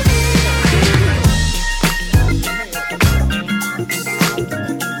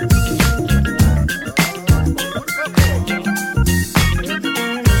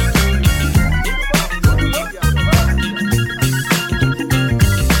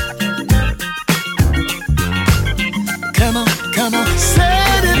 Come on, come on.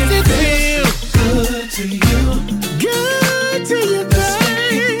 Said if it feels good to you, good to you,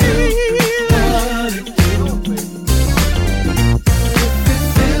 baby. What it do? If it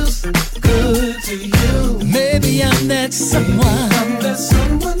feels good to you, maybe I'm that someone. I'm that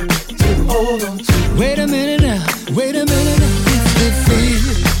someone to hold on to. Wait a minute now, wait a minute now.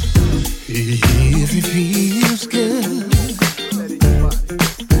 If it feels good,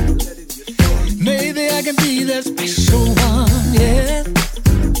 maybe I can be that special one, yeah.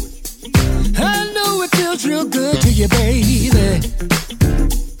 I know it feels real good to you, baby.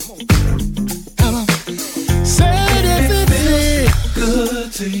 Come on. Said if it feels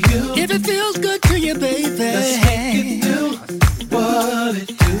good to you, if it feels good to you, baby, let's make it do what it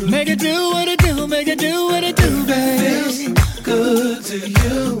do. Make it do what it do, make it do what it do, baby. If it feels good to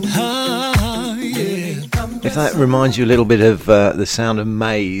you, oh, yeah. If that reminds you a little bit of the sound of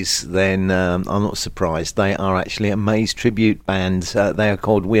Maze, then I'm not surprised. They are actually a Maze tribute band. They are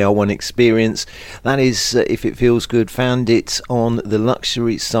called We Are One Experience. That is, If It Feels Good. Found it on the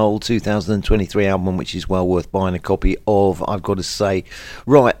Luxury Soul 2023 album, which is well worth buying a copy of, I've got to say.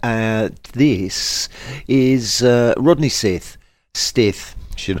 Right, this is Rodney Stith.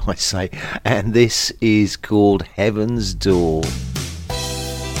 should I say. And this is called Heaven's Door.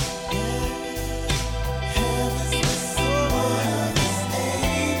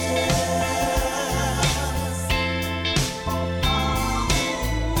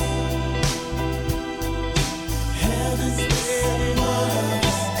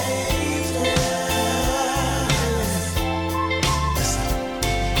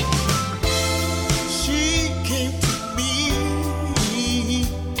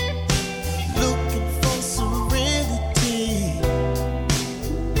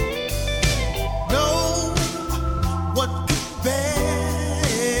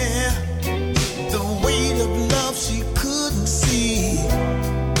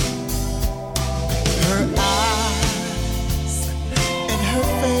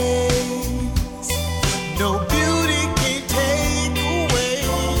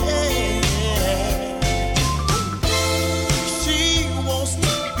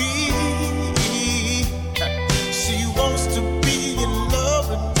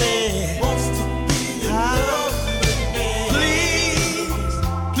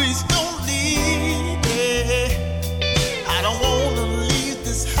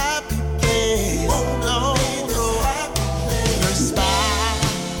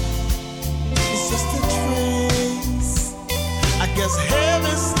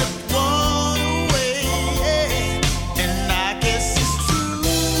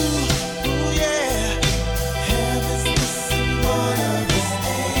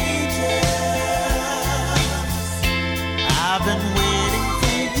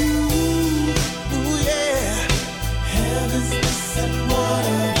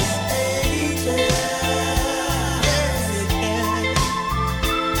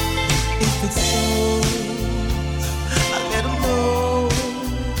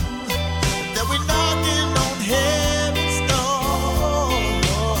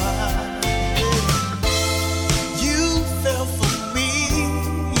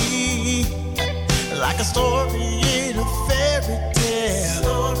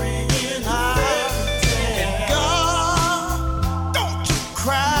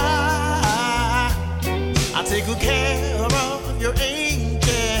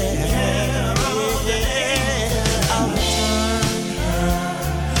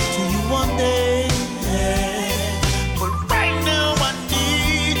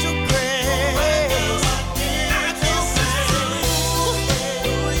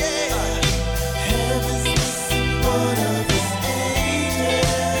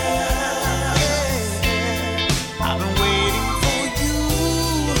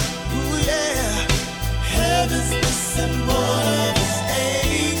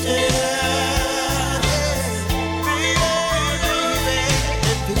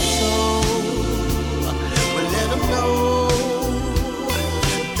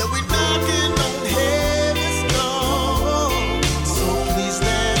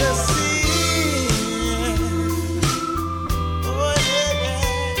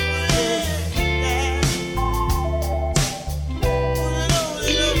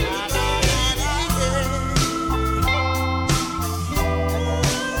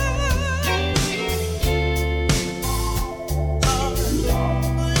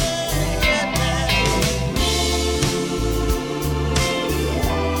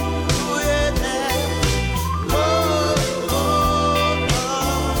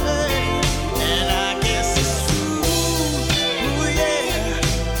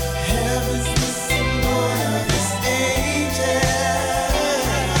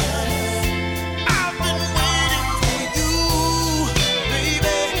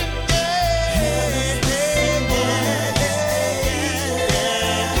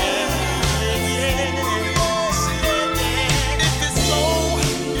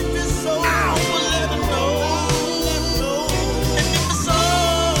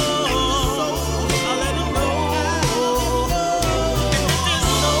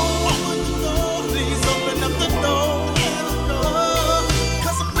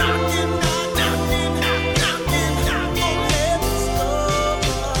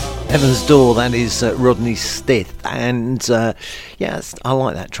 Heaven's Door, that is Rodney Stith, and yes, I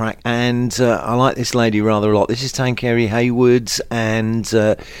like that track, and I like this lady rather a lot. This is Tankeri Haywood, and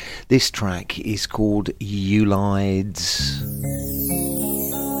this track is called You Lied.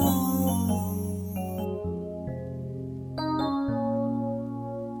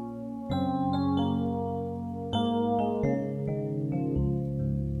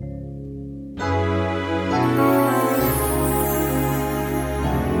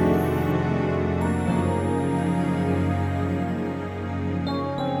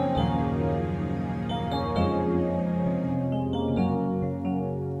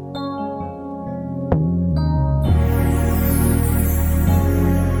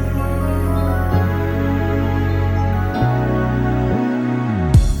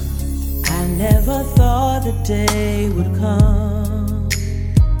 day would come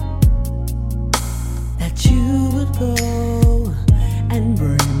that you would go and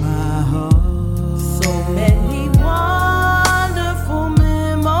break my heart. So many wonderful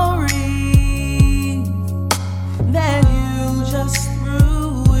memories that you just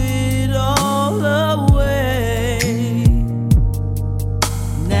threw it all away.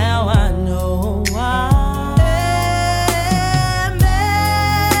 Now I know why.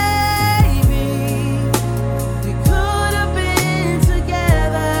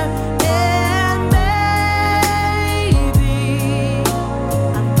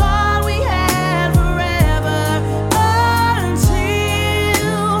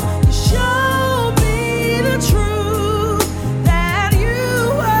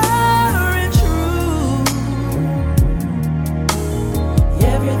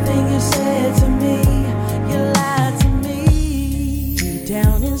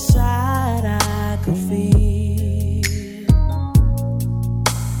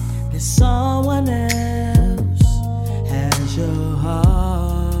 Someone else has your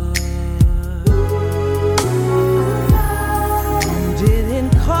heart. You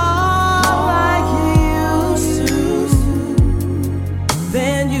didn't call like you used to.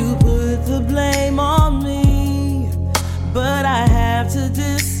 Then you put the blame on me, but I have to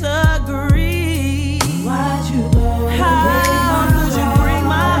disagree. Why'd you go? How could you break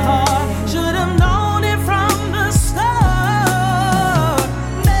my heart? Should have known it from the start.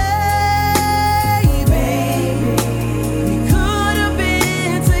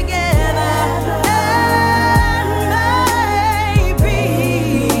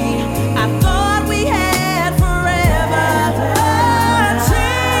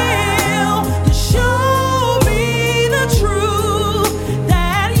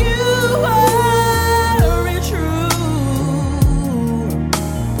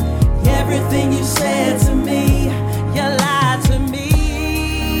 Everything you said to me, you lied to me.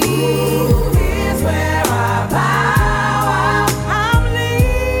 Here's where I bow out. I'm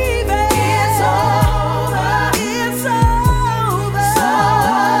leaving. It's over. It's over.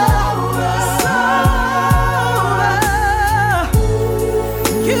 It's over.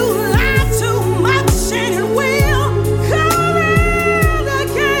 You lied too much and it will come around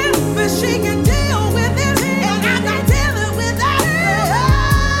again. But she can deal with it, and I'm not dealing with that.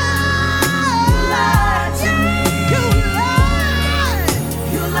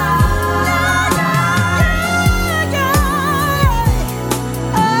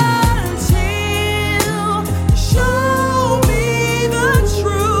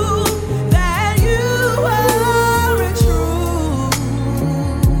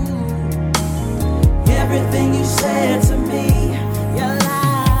 Everything you said to me, you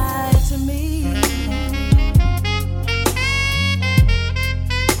lied to me.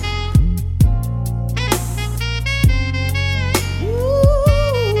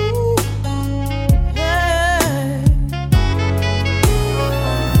 Ooh, yeah.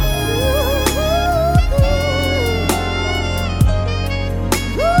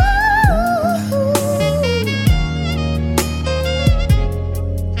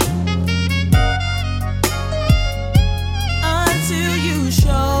 Until you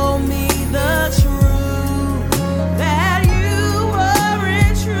show me the truth, that you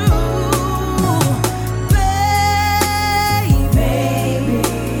weren't true, baby.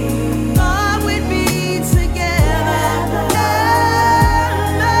 Thought we'd be together,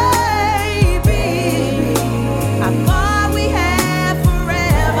 maybe. I thought we had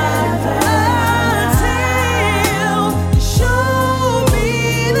forever, until you showed me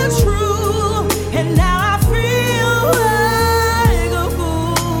the truth, and now I feel like a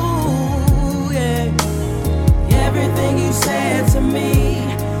fool, yeah. Everything you said to me,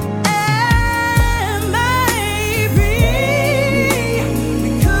 and maybe we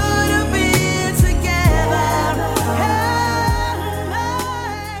could have been together, and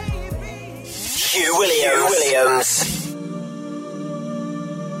maybe. Hugh Williams.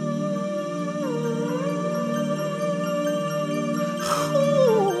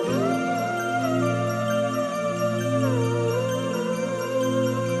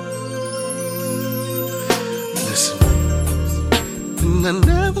 Listen, and I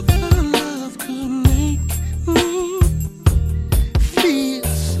never thought love could make me feel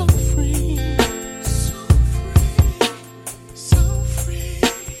so free, so free, so free.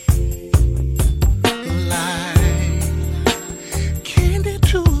 Like candy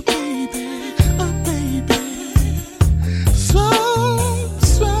to a baby, so,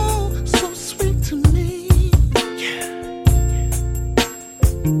 so, so sweet to me. Yeah.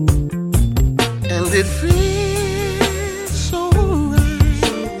 And it feels so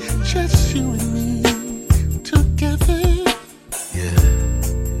right, just you and me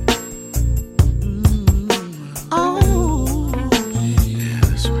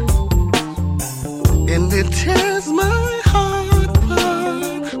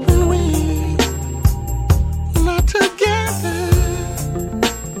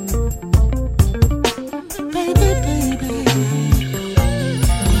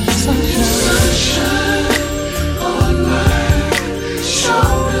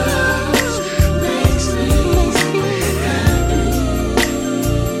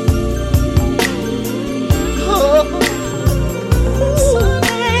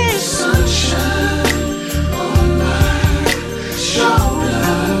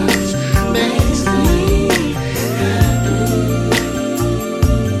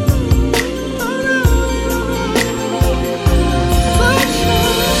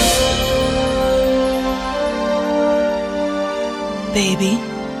Baby,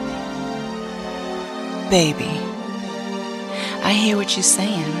 baby, I hear what you're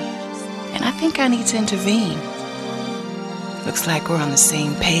saying, and I think I need to intervene. Looks like we're on the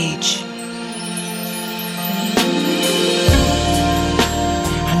same page.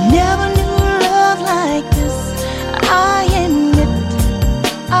 I never knew love like this. I admit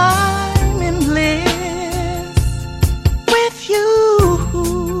I'm in bliss with you.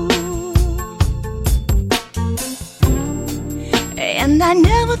 And I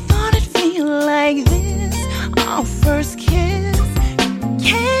never thought it'd feel like this. Our first kiss,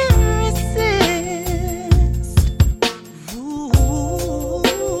 can't resist. Ooh,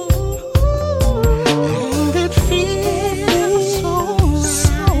 and it feels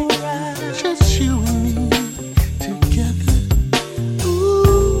so right. Just you and me together.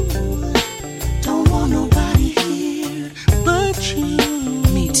 Ooh, don't want nobody here but you.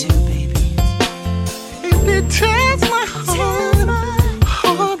 Me too, baby. And it tears my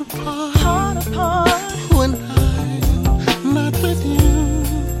heart apart when I'm not with you.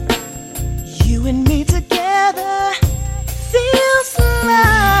 You and me together feels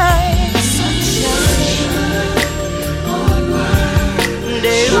like sunshine on my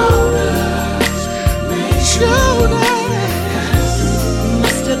shoulders.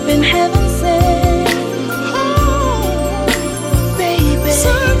 Must have been heaven sent. Oh, baby,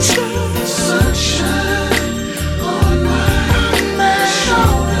 sunshine, sunshine on my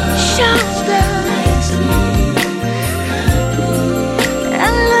shoulders. I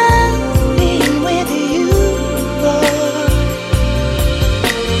love being with you, boy.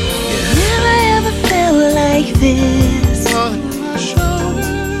 Never ever felt like this. On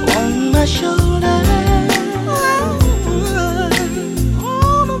my shoulder,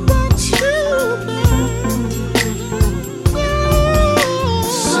 all about you, baby.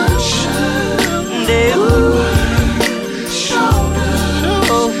 Sunshine on my shoulders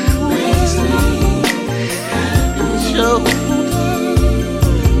makes me happy.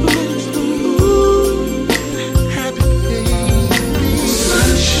 Happy baby.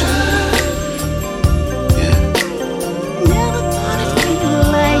 Sunshine. Never thought it'd feel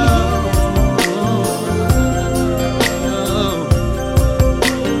like this.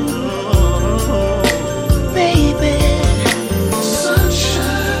 Baby.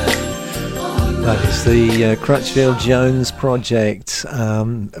 Sunshine. That is the Crutchfield Jones Project, a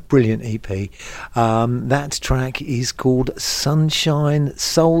brilliant EP. That track is called Sunshine,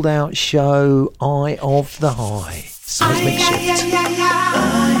 Sold Out Show, Eye of the High. Seismic Shift.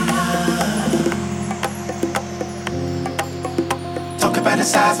 Talk about a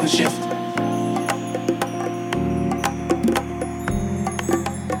seismic shift.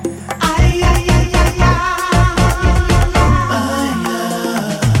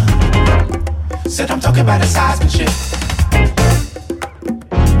 Said I'm talking about a seismic shift.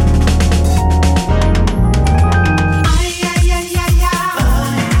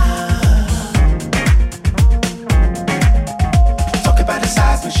 Talk about a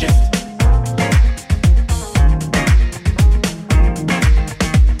seismic shift.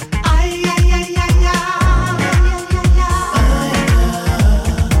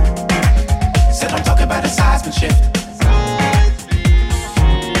 Said I'm talking about a seismic shift.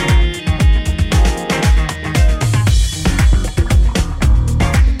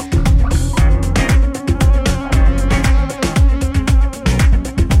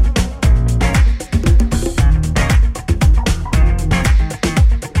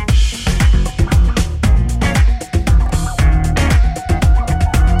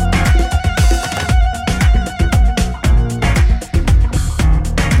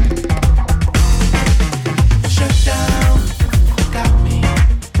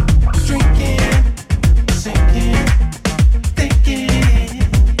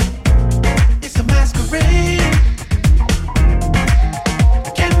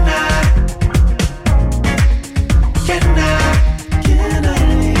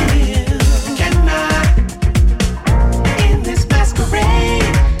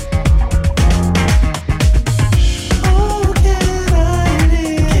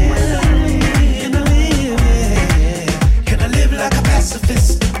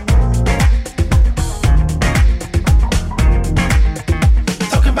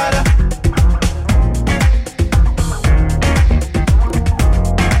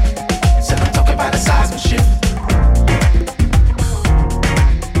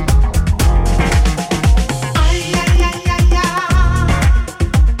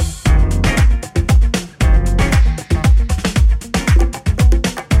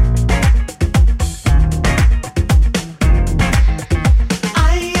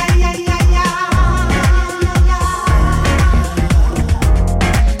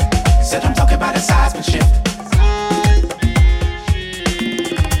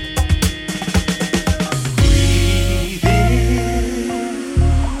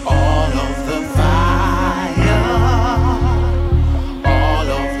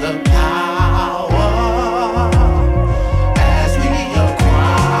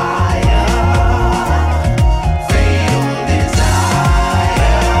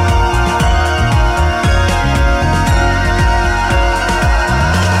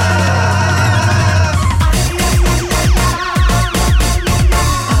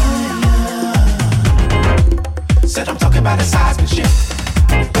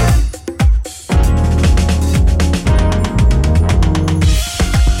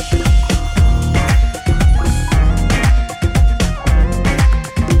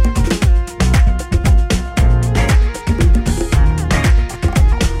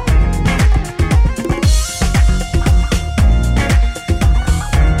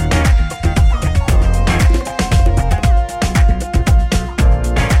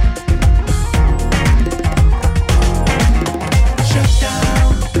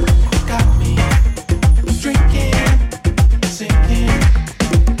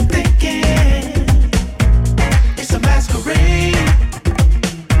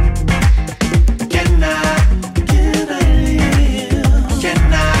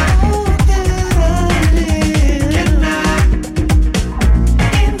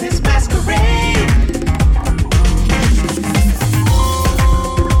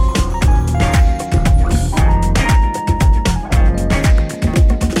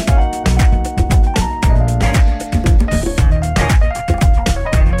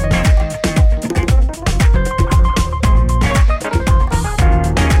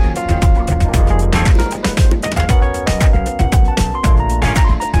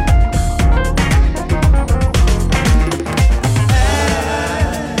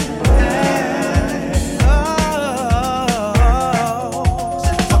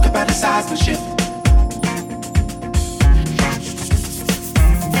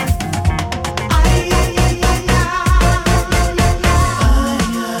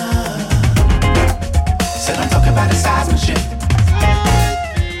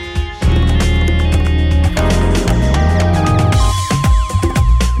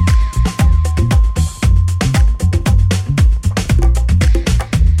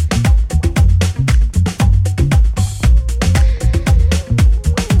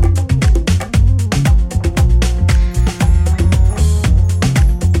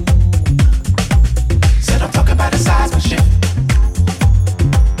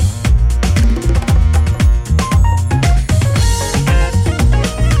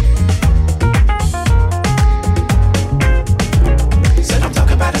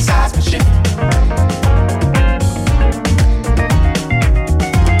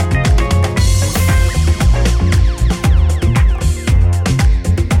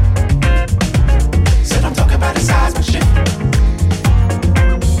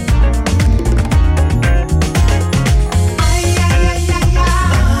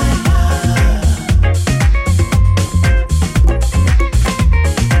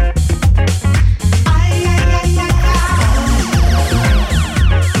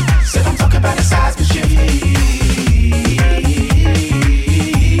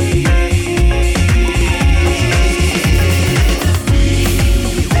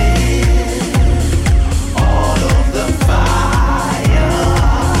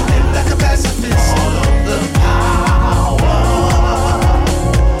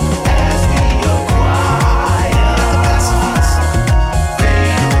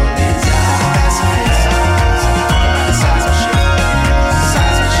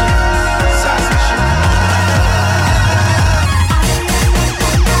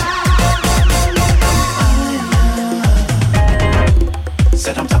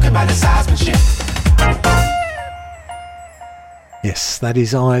 that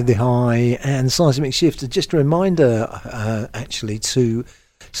is Eye of the High and Seismic Shift. Just a reminder, actually, to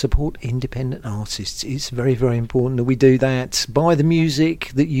support independent artists. It's very, very important that we do that. Buy the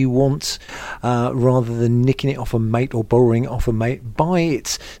music that you want rather than nicking it off a mate or borrowing it off a mate. Buy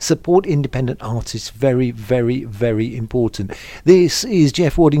it. Support independent artists. Very, very, very important. This is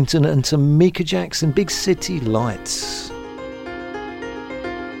Jeff Waddington and Tamika Jackson, Big City Lights.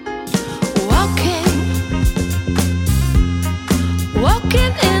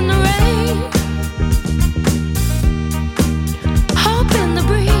 Walking in the rain, hope in the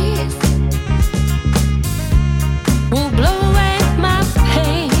breeze will blow away my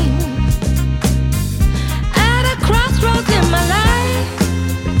pain. At a crossroads in my life,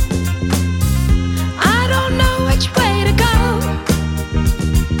 I don't know which way to go.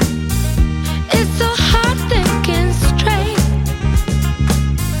 It's so hard thinking straight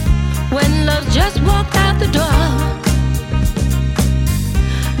when love just walked out the door.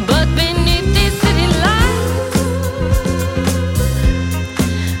 But beneath these city lights,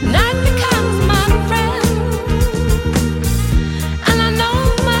 night becomes my friend, and I know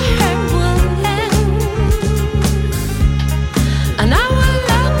my hurt will end, and I will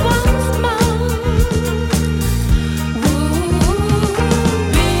love once more. Ooh,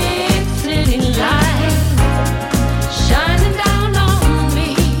 big city lights shining down on me.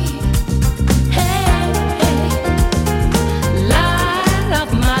 Hey, hey, light up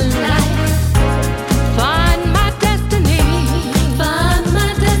my life, find my destiny,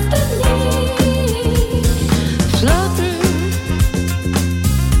 floating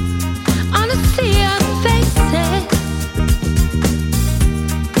on a sea of faces,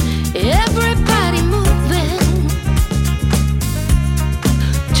 everybody moving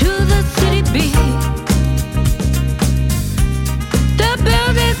to the city beat. The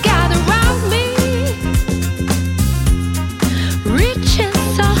buildings gather around me, reaching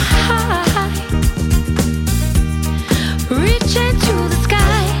so high, reaching to the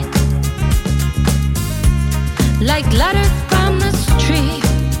sky, like letters from the street.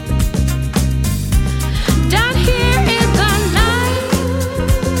 Down here in the night,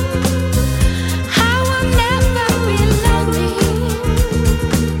 I will never be lonely.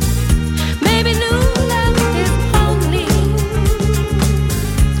 Maybe new love is only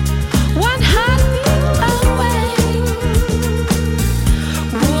one heartbeat away.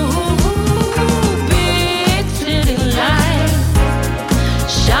 Ooh, big city lights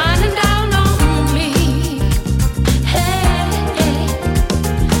shining down on me. Hey,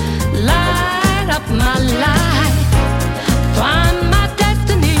 light up my life, find my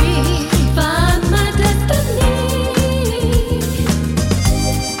destiny,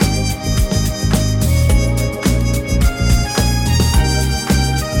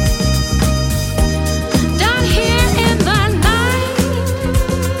 Down here in the night,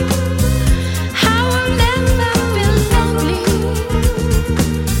 I will never feel lonely.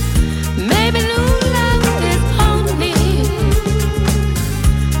 Maybe new love is only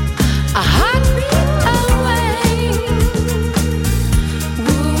a heartbeat away.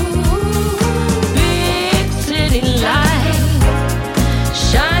 Ooh, big city light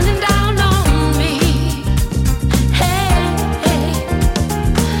shining down on me. Hey,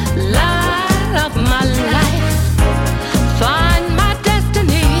 light up my life, find my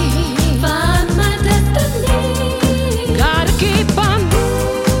destiny, Gotta keep on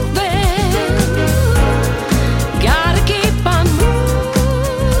moving, gotta keep on moving,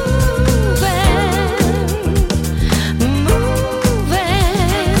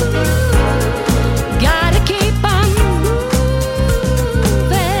 gotta keep on moving,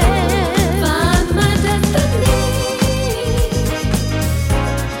 find my destiny.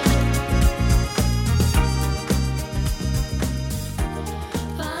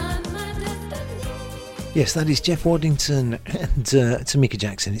 Yes, that is Jeff Waddington and Tamika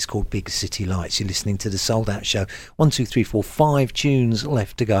Jackson. It's called Big City Lights. You're listening to the Sold Out Show. 1, 2, 3, 4, 5 tunes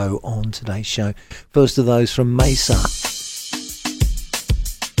left to go on today's show. First of those from Mesa.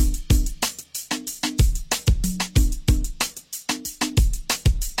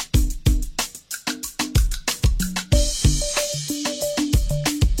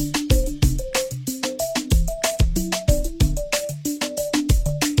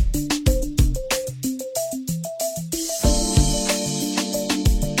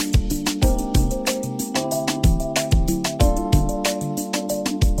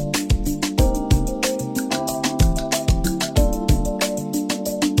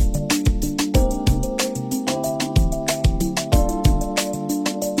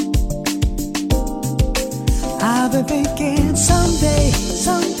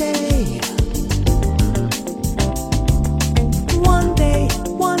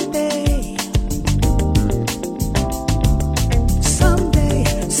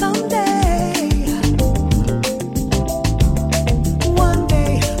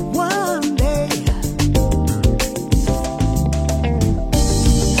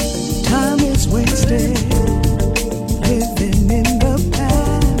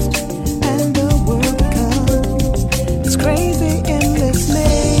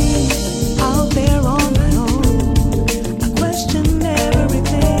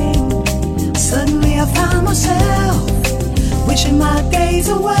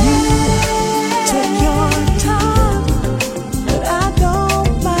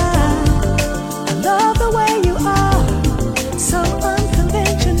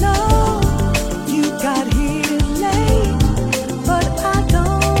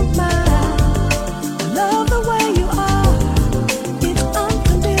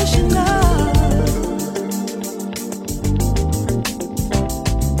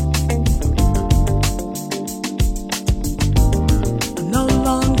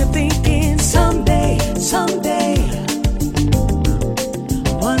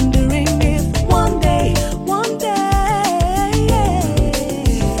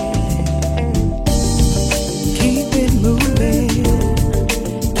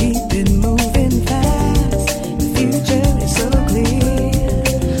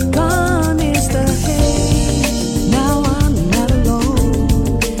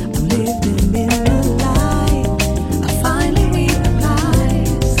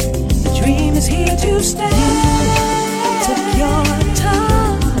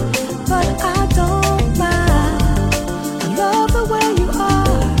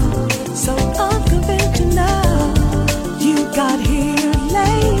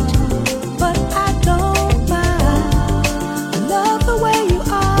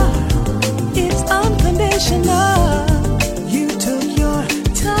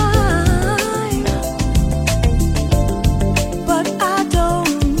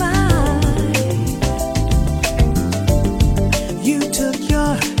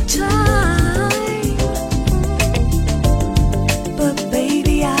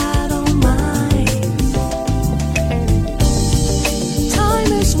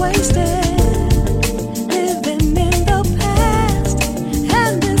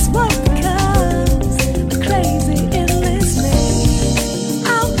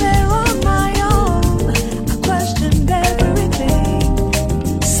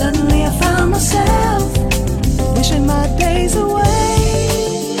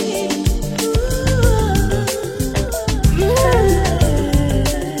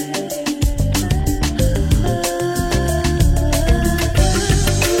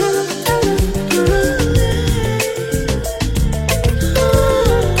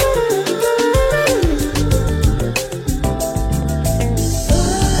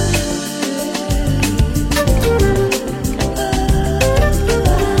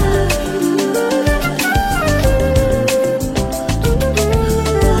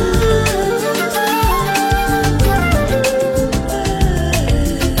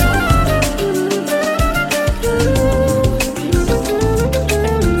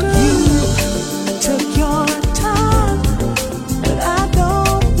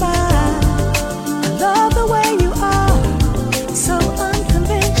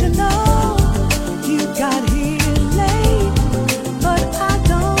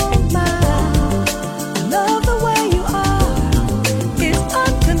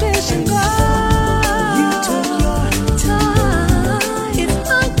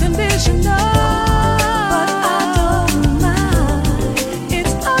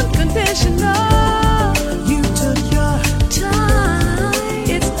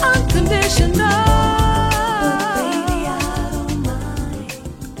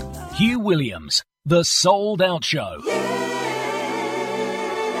 Hugh Williams, The Sold Out Show.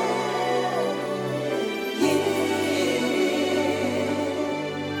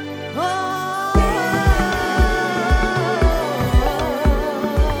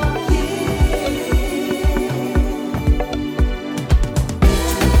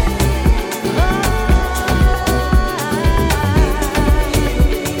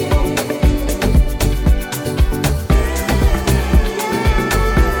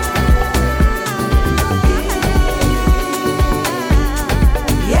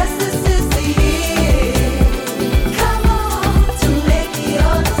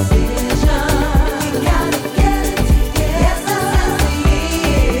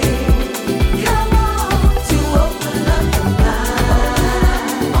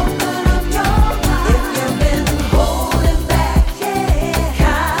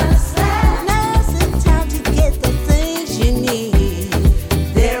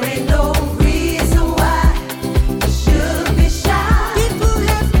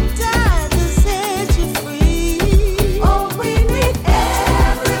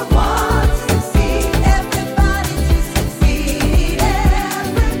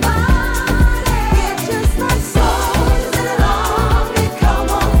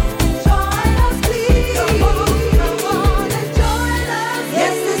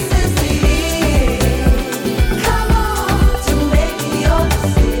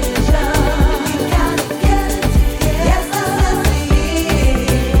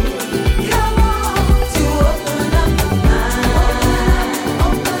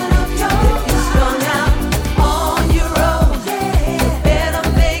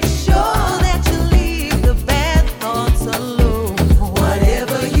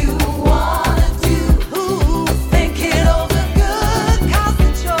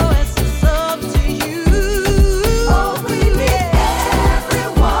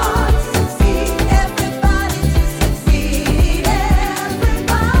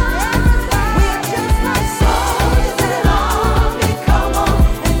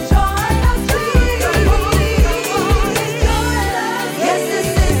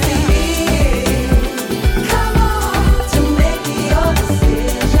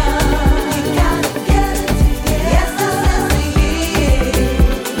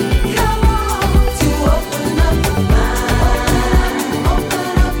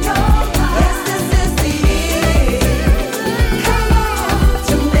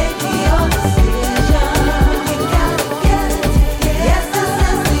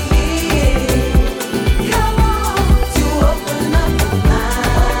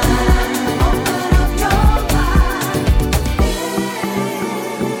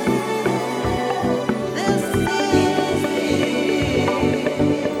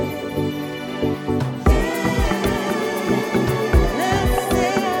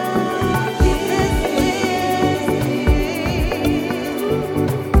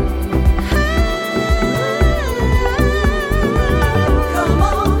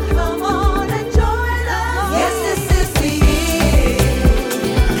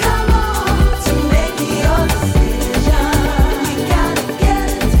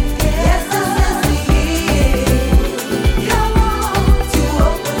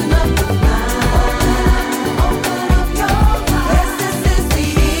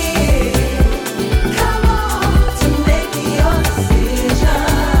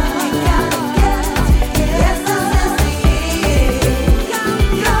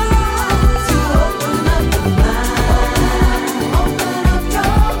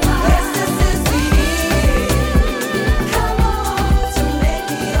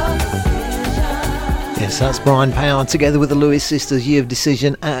 That's Brian Power together with the Lewis Sisters, Year of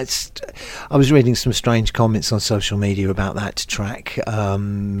Decision. I was reading some strange comments on social media about that track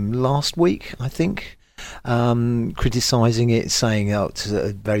last week, I think, criticising it, saying oh, it's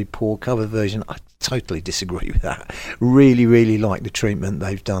a very poor cover version. I totally disagree with that. Really like the treatment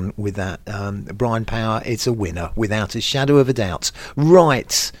they've done with that. Brian Power, it's a winner without a shadow of a doubt.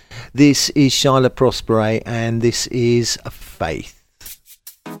 Right, this is Shyla Prospere and this is Faith.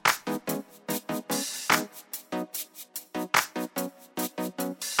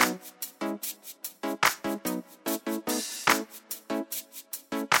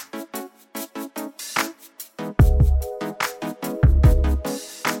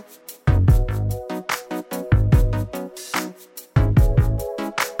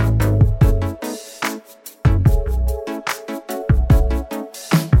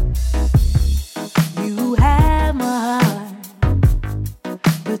 You have my heart.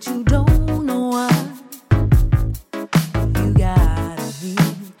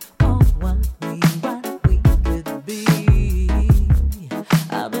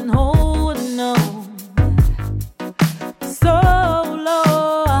 been holding on so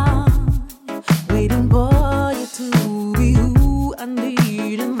long, waiting for you to be who I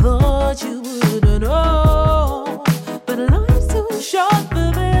need and thought you wouldn't know. But life's too short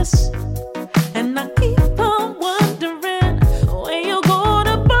for this, and I keep on wondering when you're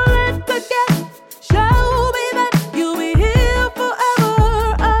gonna pull it together. Show me that you'll be here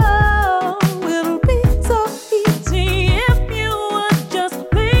forever. Oh, it'll be so easy if you would just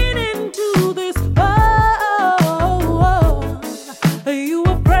lean into this. Oh, are you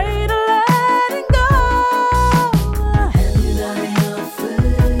afraid of letting go? Have you got enough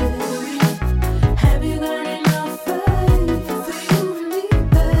faith? Have you got enough faith for you and me,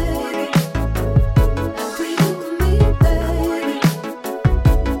 baby? For you and me, baby.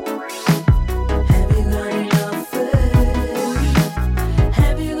 Have you got enough faith?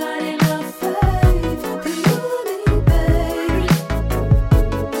 Have you got enough faith for you and me, baby?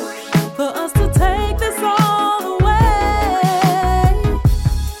 For us to take this all the way.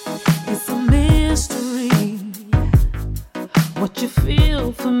 It's a mystery what you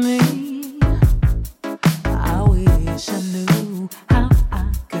feel for me. I wish I knew how I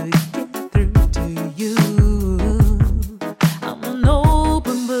could get through to you. I'm an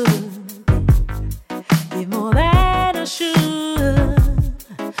open book, give more than I should,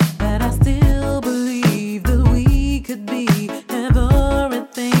 but I still believe that we could be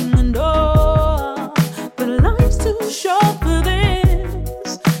everything and all. But life's too short for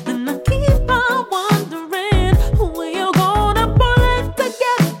this, and I keep on wondering when you're gonna pull it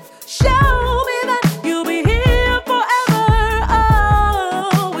together. Show me that you'll be here forever.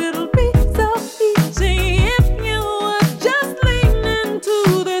 Oh, it'll be so easy if you would just lean into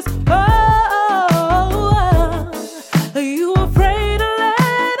this. Oh, are you afraid of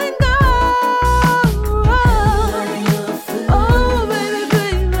letting go? Oh, baby,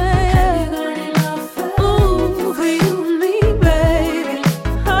 baby. Ooh, for you and me, baby.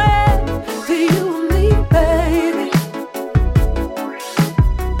 Oh, yeah, for you and me, baby.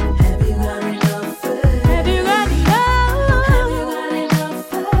 Have you got enough faith? Have you got enough? Have you got enough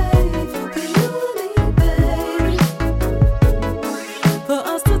faith for you and me, baby? For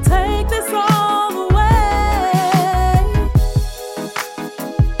us to take this all the way.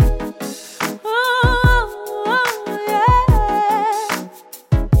 Oh, yeah.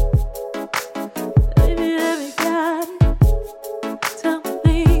 Baby, have you got it? Tell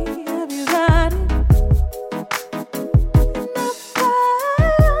me, have you got it?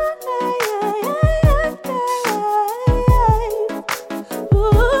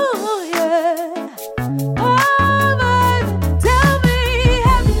 Ooh, yeah. Oh, baby, tell me,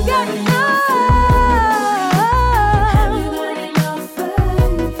 have you got enough? Have you got enough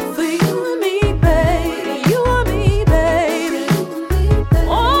faith for you and me, baby? You and me, baby.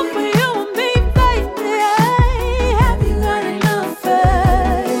 Oh, for you and me, baby. Have you got enough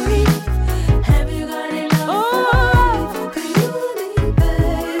faith? Have you got enough faith for you and me,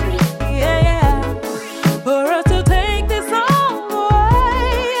 baby? Yeah, yeah. For us to take this all the way.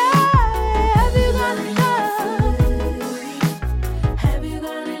 Have you got enough? Have you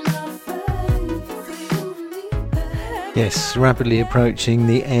got enough faith for you and me, baby? Yes, rapidly approaching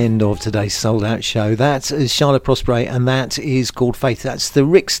the end of today's Sold Out show. That is Charlotte Prospere, and that is called Faith. That's the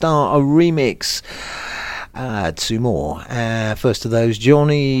Rick Starr remix. Two more. First of those,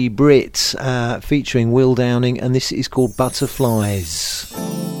 Johnny Britt featuring Will Downing, and this is called Butterflies.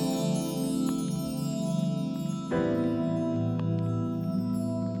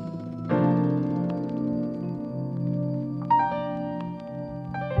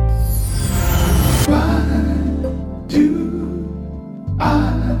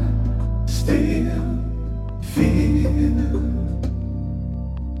 I still feel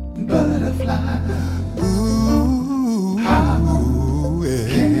butterflies. Ooh, how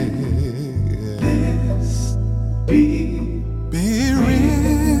can this be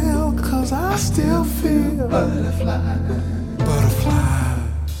real? 'Cause I still feel butterflies.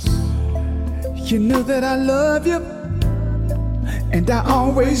 Butterflies. You know that I love you, and I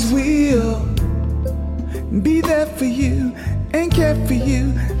always will be there for you and care for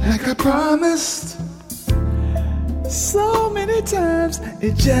you like I promised. So many times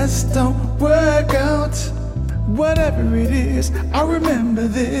it just don't work out. Whatever it is, I remember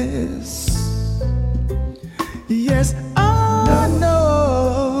this. Yes, I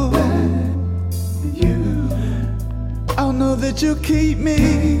know that you. I'll know that you keep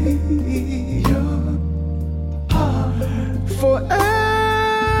me your heart forever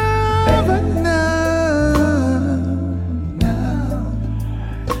now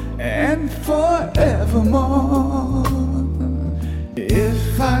and forevermore.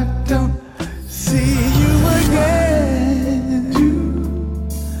 If I don't see you again,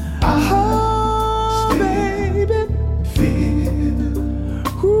 oh baby, feel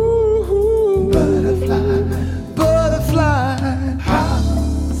butterfly, butterfly.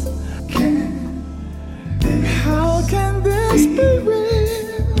 How can this be real?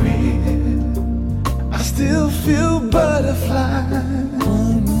 I still feel butterfly.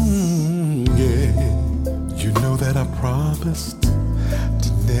 Yeah, you know that I promised to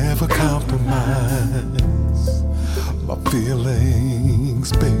never compromise my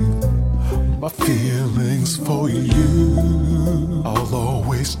feelings, babe. My feelings for you, I'll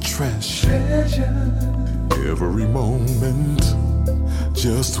always treasure every moment.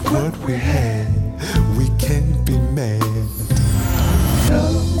 Just what we had, we can't be mad.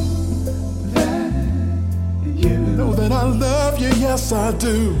 Know that I love you, yes I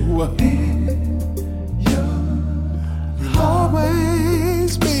do. You'll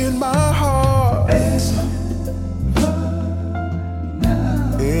always be in my heart.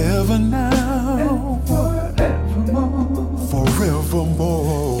 Ever now,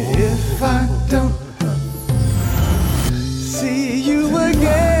 forevermore. If I don't see you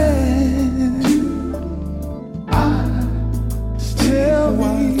again,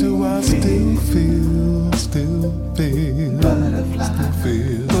 why do I still feel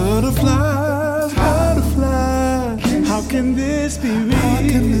butterflies, butterflies? How can this be real? How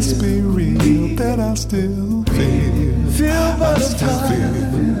can this be real that I still feel butterflies,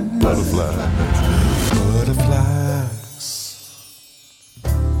 butterflies?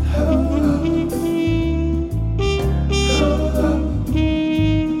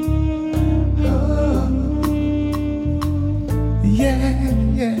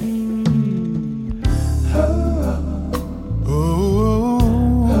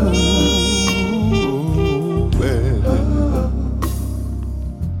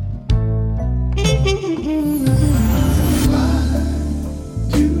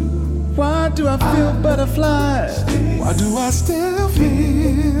 Why do I feel butterflies? Why do I still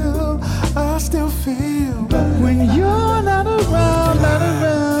feel when you're not around,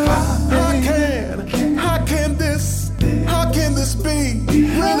 How can this be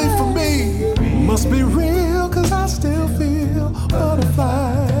really for me? Must be real, cause I still feel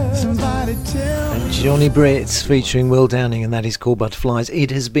butterflies. Somebody tell me. Johnny Britt featuring Will Downing, and that is called Butterflies.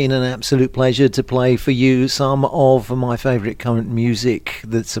 It has been an absolute pleasure to play for you some of my favourite current music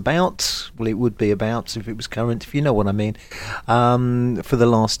that's about, well, it would be about if it was current, if you know what I mean, for the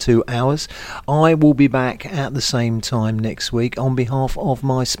last 2 hours. I will be back at the same time next week on behalf of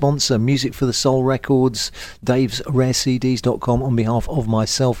my sponsor, Music for the Soul Records, davesrarecds.com. On behalf of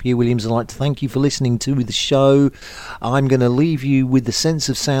myself, Hugh Williams, I'd like to thank you for listening to the show. I'm going to leave you with the Sense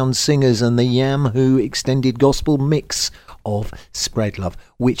of Sound Singers and the Yam Who extended gospel mix of Spread Love,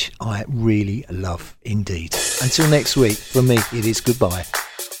 which I really love indeed. Until next week, from me, it is goodbye.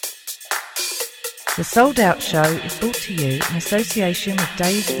 The Sold Out Show is brought to you in association with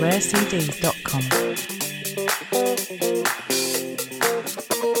davesrarecds.com.